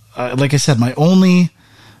like I said, my only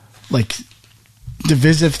like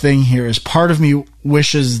divisive thing here is part of me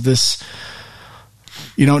wishes this,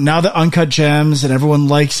 now that Uncut Gems and everyone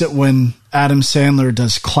likes it when Adam Sandler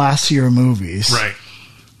does classier movies. Right.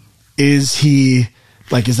 Is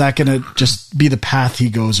that going to just be the path he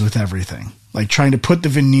goes with everything? Like trying to put the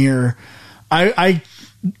veneer. I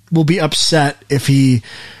will be upset if he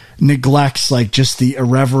neglects like just the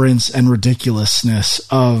irreverence and ridiculousness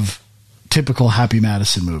of typical Happy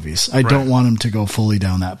Madison movies. I don't want him to go fully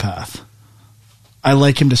down that path. I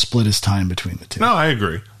like him to split his time between the two. No, I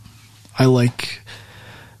agree. I like,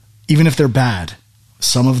 even if they're bad,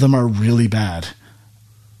 some of them are really bad,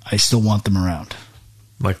 I still want them around.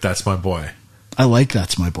 Like That's My Boy. I like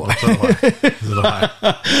That's My Boy.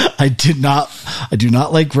 I do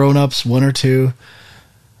not like Grown Ups 1 or 2.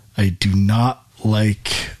 I do not like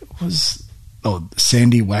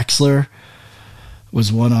Sandy Wexler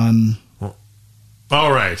was one on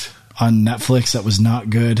All right. on Netflix that was not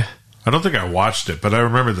good. I don't think I watched it, but I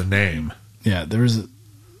remember the name. Yeah, there was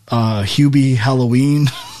Hubie Halloween.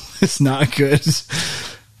 It's not good. It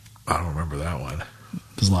I don't remember that one.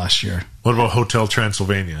 was last year. What about Hotel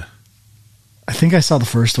Transylvania? I think I saw the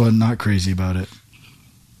first one. Not crazy about it.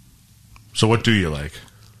 So what do you like?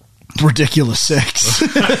 Ridiculous 6.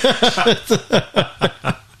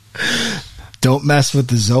 Don't mess with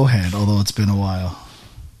the Zohan, although it's been a while.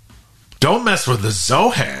 Don't mess with the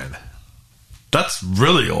Zohan. That's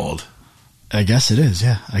really old. I guess it is,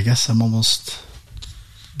 yeah. I guess I'm almost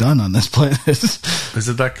done on this planet. Is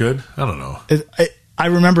it that good? I don't know. I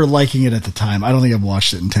remember liking it at the time. I don't think I've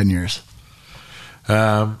watched it in 10 years.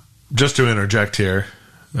 Just to interject here,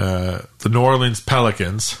 the New Orleans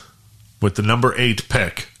Pelicans, with the number 8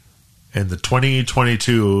 pick in the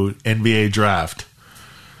 2022 NBA draft,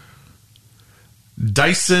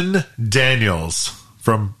 Dyson Daniels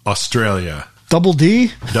from Australia. Double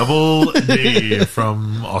D? Double D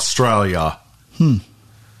from Australia.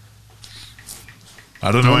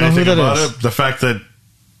 I don't know anything who that about is. it. The fact that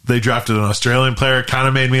they drafted an Australian player kind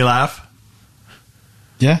of made me laugh.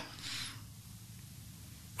 Yeah?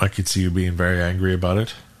 I could see you being very angry about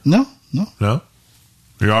it. No? No?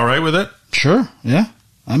 You're all right with it? Sure, yeah.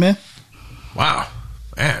 I'm in. Wow.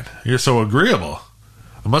 Man, you're so agreeable.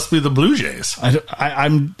 It must be the Blue Jays.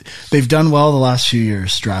 They've done well the last few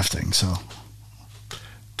years drafting, so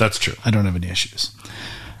That's true. I don't have any issues.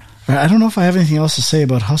 I don't know if I have anything else to say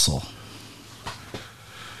about Hustle.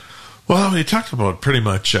 Well, we talked about pretty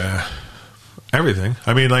much everything.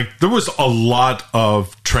 I mean, like, there was a lot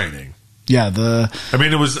of training. Yeah, I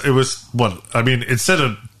mean, it was what? I mean, it said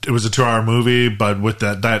it was a 2-hour movie, but with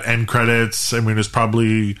that end credits, I mean, it was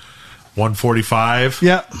probably 145.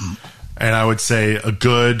 yeah. And I would say a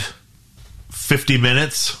good 50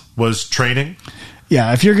 minutes was training.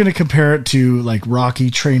 Yeah, if you're going to compare it to like Rocky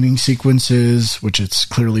training sequences, which it's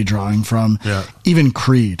clearly drawing from, Yeah. even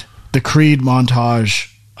Creed, the Creed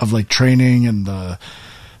montage of like training and the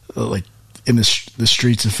like in the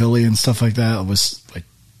streets of Philly and stuff like that was like,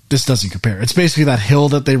 this doesn't compare. It's basically that hill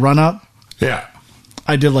that they run up. Yeah.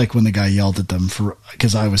 I did like when the guy yelled at them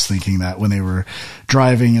because I was thinking that when they were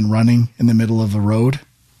driving and running in the middle of a road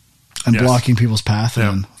and Yes. blocking people's path, and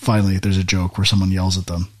Yeah. then finally there's a joke where someone yells at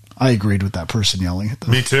them. I agreed with that person yelling at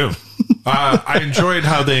them. Me too. I enjoyed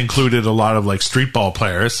how they included a lot of like street ball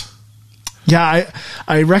players. Yeah,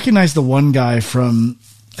 I recognized the one guy from,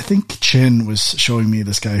 I think Chin was showing me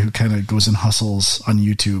this guy who kind of goes and hustles on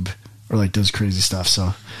YouTube or like does crazy stuff.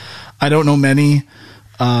 So I don't know many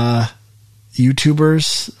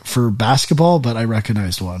YouTubers for basketball, but I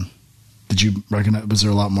recognized one. Did you recognize? Was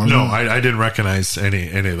there a lot more? No, than that? I didn't recognize any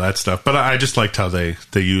of that stuff, but I just liked how they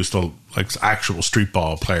used like actual street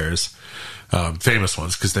ball players, famous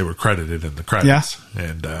ones, because they were credited in the credits.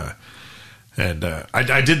 Yeah. And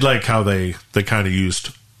I did like how they kind of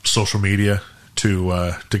used social media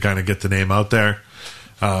to kind of get the name out there.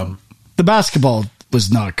 The basketball was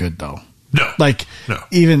not good though. No, Like no.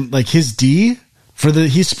 even like his D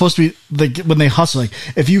he's supposed to be like when they hustle, like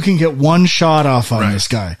if you can get one shot off on Right. this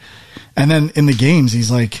guy, and then in the games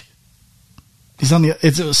he's on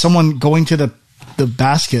it's someone going to the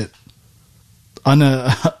basket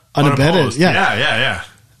unabated, Unopposed. yeah, yeah.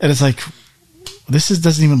 and it's like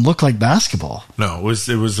doesn't even look like basketball. No, it was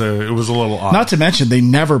a little odd. Not to mention they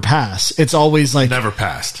never pass. It's always like Never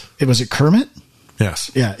passed. Was it Kermit?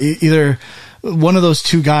 Yes. Yeah, either one of those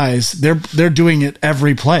two guys. They're doing it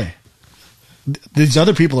every play. These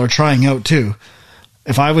other people are trying out too.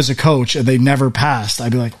 If I was a coach and they never passed,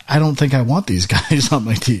 I'd be like, I don't think I want these guys on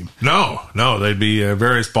my team. No, they'd be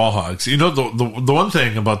various ball hogs. You know, the one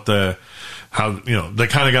thing about how they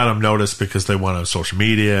kind of got them noticed because they went on social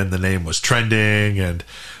media and the name was trending and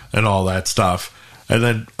all that stuff. And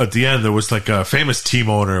then at the end, there was like a famous team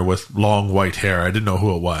owner with long white hair. I didn't know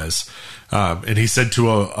who it was. And he said to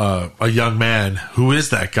a young man, "Who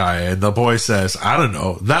is that guy?" And the boy says, "I don't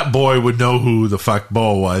know." That boy would know who the fuck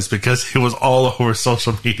Bo was because he was all over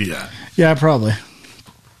social media. Yeah, probably.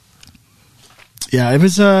 Yeah, it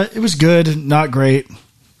was good, not great.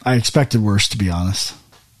 I expected worse, to be honest.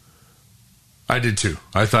 I did too.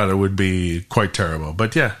 I thought it would be quite terrible,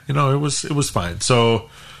 but yeah, it was fine. So,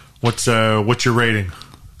 what's your rating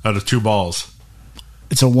out of 2 balls?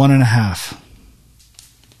 It's a 1.5.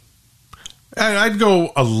 I'd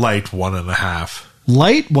go a light 1.5.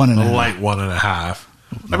 Light 1.5. A light 1.5.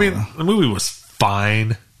 I mean, the movie was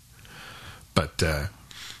fine, but I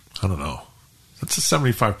don't know. That's a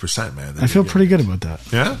 75%, man. I feel pretty good about that.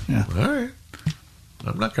 Yeah? Yeah. All right.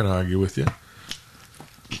 I'm not going to argue with you.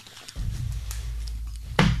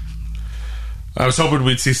 I was hoping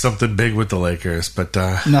we'd see something big with the Lakers, but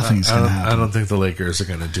nothing's going to happen. I don't think the Lakers are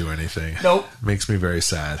going to do anything. Nope. Makes me very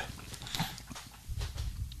sad.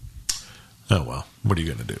 Oh, well. What are you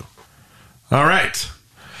going to do? All right.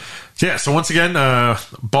 Yeah, so once again,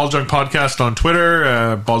 Ball Junk Podcast on Twitter,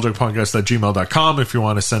 balljungpodcast@gmail.com if you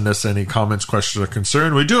want to send us any comments, questions, or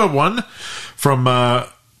concern. We do have one from Brosy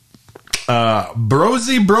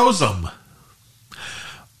Brosum.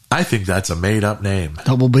 I think that's a made-up name.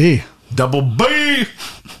 Double B. Double B!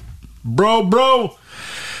 Bro.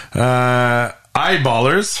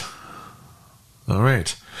 Eyeballers. All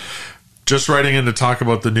right. Just writing in to talk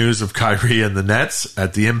about the news of Kyrie and the Nets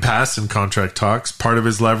at the impasse in contract talks. Part of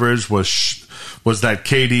his leverage was that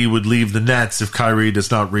KD would leave the Nets if Kyrie does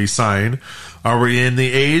not re-sign. Are we in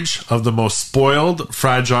the age of the most spoiled,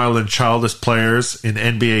 fragile, and childish players in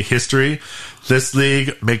NBA history? This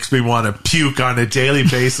league makes me want to puke on a daily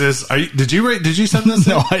basis. Did you send this?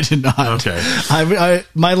 No, I did not. Okay.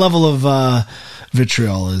 My level of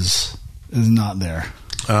vitriol is not there.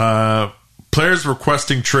 Players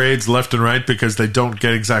requesting trades left and right because they don't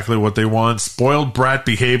get exactly what they want. Spoiled brat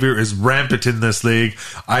behavior is rampant in this league.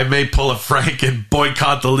 I may pull a Frank and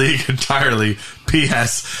boycott the league entirely.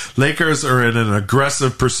 P.S. Lakers are in an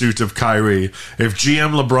aggressive pursuit of Kyrie. If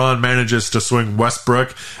GM LeBron manages to swing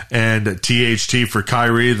Westbrook and THT for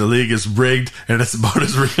Kyrie, the league is rigged and it's about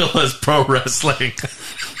as real as pro wrestling.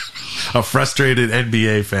 A frustrated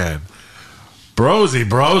NBA fan. Brosy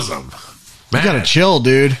Brosum. You gotta chill,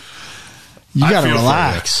 dude. You gotta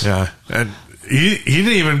relax. Yeah, and he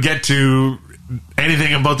didn't even get to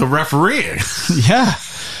anything about the refereeing. Yeah,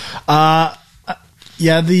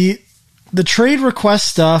 the trade request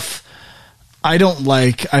stuff I don't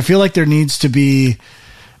like. I feel like there needs to be.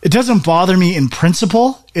 It doesn't bother me in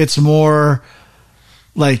principle. It's more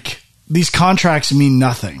like these contracts mean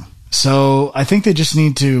nothing. So I think they just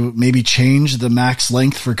need to maybe change the max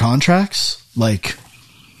length for contracts. Like,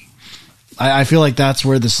 I feel like that's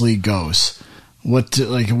where this league goes.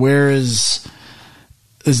 Where is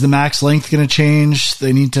the max length going to change?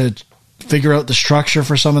 They need to figure out the structure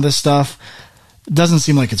for some of this stuff. It doesn't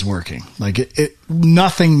seem like it's working. Like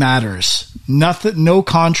nothing matters. No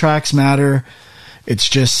contracts matter. It's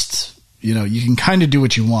just, you can kind of do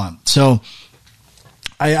what you want. So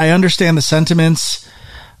I understand the sentiments.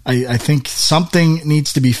 I think something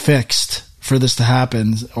needs to be fixed for this to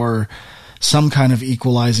happen, or some kind of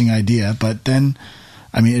equalizing idea. But then,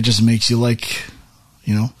 it just makes you like,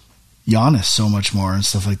 Giannis so much more and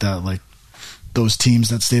stuff like that, like those teams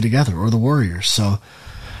that stay together, or the Warriors. So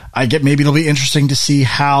I get maybe it'll be interesting to see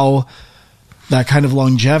how that kind of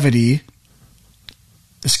longevity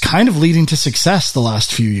is kind of leading to success the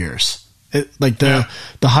last few years. The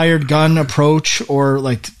hired gun approach, or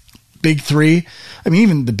like big three.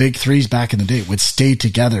 Even the big threes back in the day would stay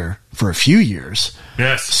together for a few years.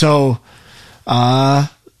 Yes. So, I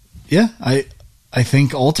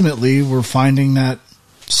think ultimately we're finding that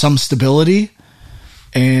some stability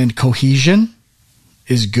and cohesion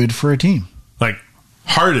is good for a team. Like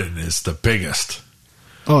Harden is the biggest.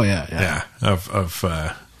 Oh yeah. Of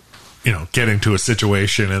getting to a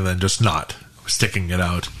situation and then just not sticking it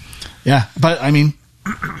out. Yeah, but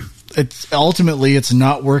it's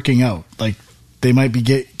not working out. Like they might be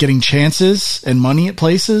getting chances and money at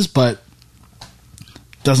places, but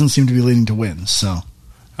doesn't seem to be leading to wins. So.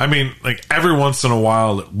 Every once in a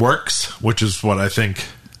while it works, which is what I think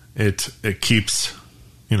it keeps,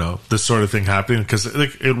 this sort of thing happening, because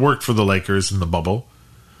it worked for the Lakers in the bubble.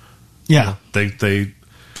 Yeah. They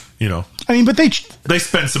but they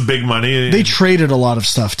spent some big money. They traded a lot of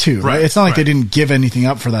stuff too, right? It's not like they didn't give anything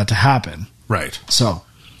up for that to happen. Right. So.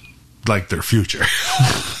 Like their future.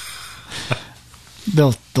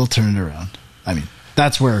 They'll turn it around.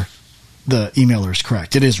 That's where the emailer is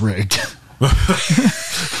correct. It is rigged.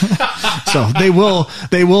 So they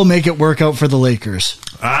will make it work out for the Lakers.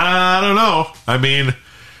 I don't know.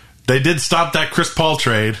 They did stop that Chris Paul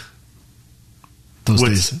trade.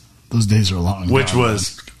 Those days are long. Which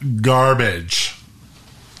was garbage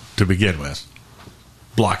to begin with.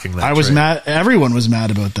 Brocking that. I was mad. Everyone was mad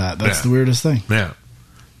about that. That's the weirdest thing. Yeah.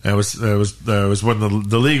 It was when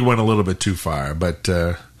the league went a little bit too far. But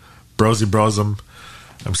Brosy Brosum,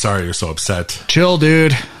 I'm sorry you're so upset. Chill,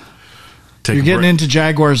 dude. You're getting into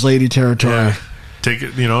Jaguars lady territory. Yeah. Take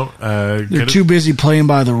it, they're too busy playing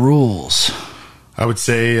by the rules. I would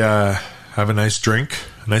say have a nice drink,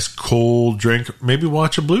 a nice cold drink. Maybe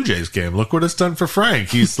watch a Blue Jays game. Look what it's done for Frank.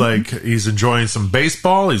 He's he's enjoying some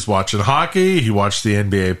baseball. He's watching hockey. He watched the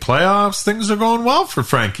NBA playoffs. Things are going well for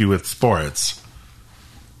Frankie with sports.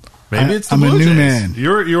 Maybe it's the I'm Blue a new Jays. man.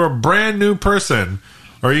 You're a brand new person,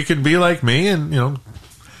 or you can be like me, and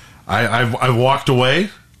I've walked away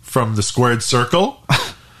from the squared circle,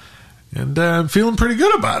 and I'm feeling pretty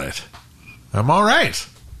good about it. I'm all right.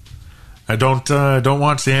 I don't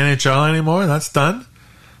watch the NHL anymore. That's done.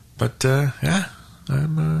 But yeah,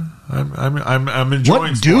 I'm enjoying.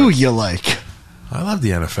 What do sports. you like? I love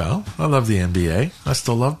the NFL. I love the NBA. I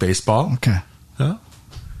still love baseball. Okay. Yeah,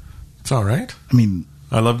 it's all right. I mean,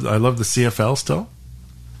 I love the CFL still.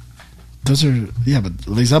 those are but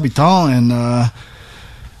Les Habitants and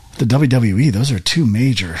the WWE. Those are two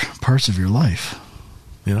major parts of your life.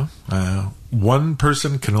 One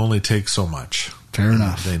person can only take so much. Fair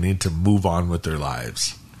enough. They need to move on with their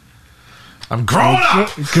lives. I'm growing up.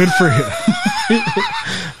 Good for you.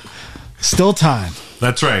 Still time.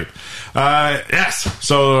 That's right. Yes.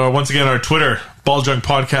 So once again, our Twitter, Ball Junk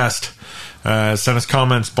Podcast. Send us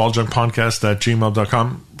comments,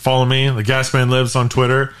 balljunkpodcast@gmail.com. Follow me, The Gasman Lives on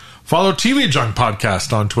Twitter. Follow TV Junk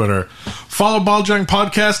Podcast on Twitter. Follow Ball Junk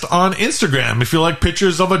Podcast on Instagram if you like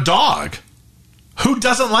pictures of a dog. Who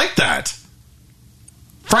doesn't like that?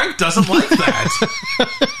 Frank doesn't like that.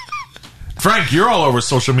 Frank, you're all over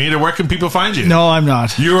social media. Where can people find you? No, I'm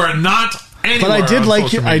not. You are not anywhere. But I did on like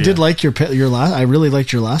social your. I media. did like your last. I really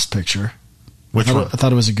liked your last picture. Which one? I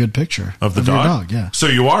thought it was a good picture Of the your dog? Yeah. So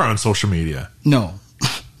you are on social media. No.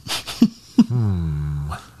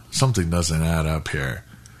 Something doesn't add up here.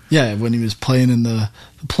 Yeah, when he was playing in the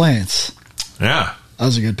plants. Yeah. That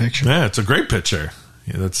was a good picture. Yeah, it's a great picture.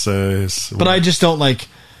 Yeah, that's. But I just don't like,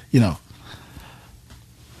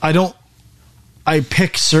 I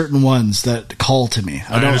pick certain ones that call to me.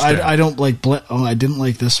 I understand. I don't like. I didn't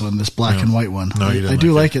like this one, this black and white one. No, you didn't I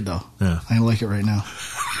do like like it though. Yeah. I like it right now.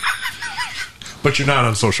 But you're not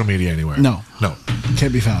on social media anywhere. No. No.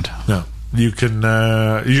 Can't be found. No. You can.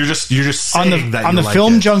 You're just saying that on you the like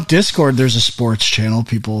Film it. Junk Discord. There's a sports channel.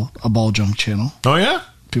 A Ball Junk channel. Oh yeah.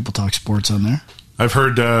 People talk sports on there. I've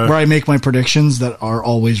heard Where I make my predictions that are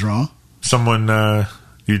always wrong. someone.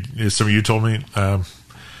 You told me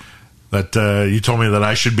that you told me that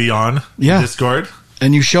I should be on Discord.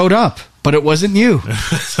 And you showed up, but it wasn't you.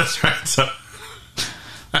 That's right. So,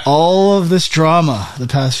 All of this drama the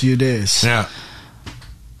past few days. yeah.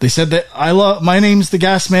 They said that my name's The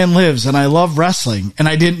Gasman Lives, and I love wrestling, and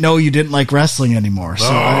I didn't know you didn't like wrestling anymore. So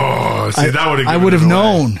I would have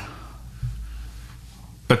known.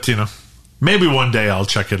 But maybe one day I'll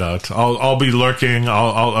check it out. I'll be lurking.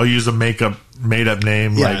 I'll use a made up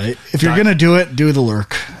name. Yeah, like if you're gonna do it, do the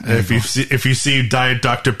lurk. If you see Diet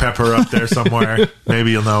Dr. Pepper up there somewhere,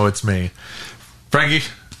 maybe you'll know it's me. Frankie,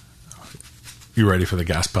 you ready for the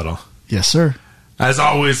gas pedal? Yes, sir. As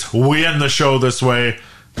always, we end the show this way.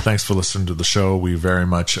 Thanks for listening to the show. We very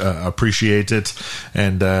much appreciate it.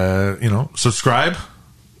 And, subscribe,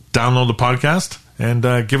 download the podcast, and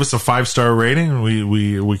give us a 5-star rating.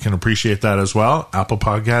 We can appreciate that as well. Apple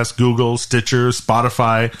Podcasts, Google, Stitcher,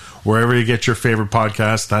 Spotify, wherever you get your favorite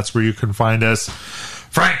podcast, that's where you can find us.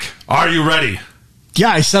 Frank, are you ready?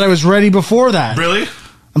 Yeah, I said I was ready before that. Really?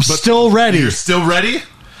 I'm still ready. You're still ready?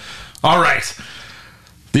 All right.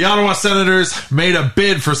 The Ottawa Senators made a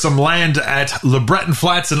bid for some land at Le Breton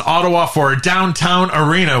Flats in Ottawa for a downtown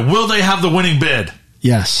arena. Will they have the winning bid?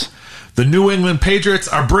 Yes. The New England Patriots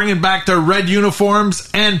are bringing back their red uniforms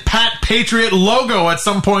and Pat Patriot logo at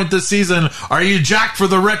some point this season. Are you jacked for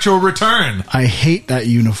the retro return? I hate that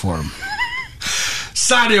uniform.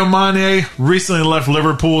 Sadio Mane recently left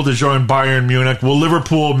Liverpool to join Bayern Munich. Will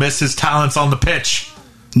Liverpool miss his talents on the pitch?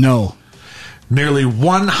 No. Nearly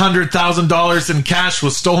 $100,000 in cash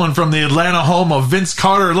was stolen from the Atlanta home of Vince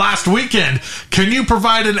Carter last weekend. Can you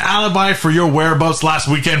provide an alibi for your whereabouts last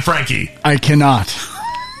weekend, Frankie? I cannot.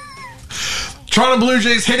 Toronto Blue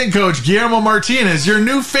Jays hitting coach Guillermo Martinez, your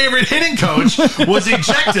new favorite hitting coach, was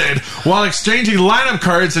ejected while exchanging lineup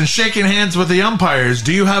cards and shaking hands with the umpires.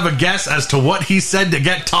 Do you have a guess as to what he said to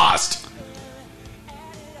get tossed?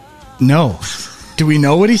 No. Do we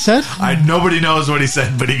know what he said? Nobody knows what he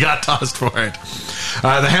said, but he got tossed for it.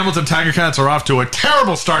 The Hamilton Tiger Cats are off to a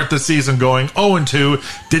terrible start this season, going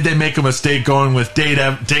 0-2. Did they make a mistake going with Dane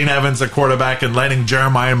Evans at quarterback and letting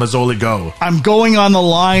Jeremiah Mazzoli go? I'm going on the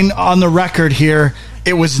line on the record here.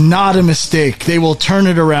 It was not a mistake. They will turn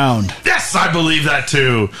it around. Yes, I believe that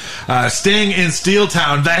too. Staying in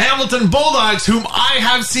Steeltown, the Hamilton Bulldogs, whom I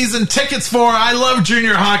have season tickets for. I love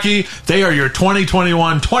junior hockey. They are your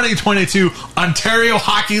 2021-2022 Ontario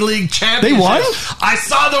Hockey League champions. They won? I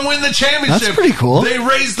saw them win the championship. That's pretty cool. They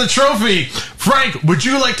raised the trophy. Frank, would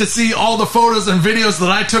you like to see all the photos and videos that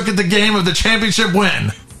I took at the game of the championship win?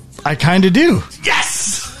 I kind of do.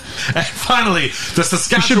 Yes! And finally, the You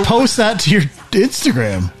Saskatchewan... should post that to your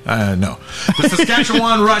Instagram. No. The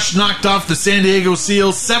Saskatchewan Rush knocked off the San Diego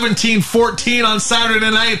Seals 17-14 on Saturday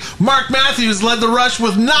night. Mark Matthews led the Rush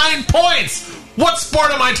with 9 points. What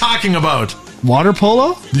sport am I talking about? Water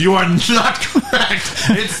polo? You are not correct.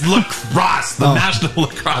 It's lacrosse, the National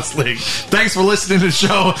Lacrosse League. Thanks for listening to the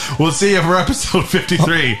show. We'll see you for episode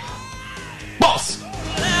 53.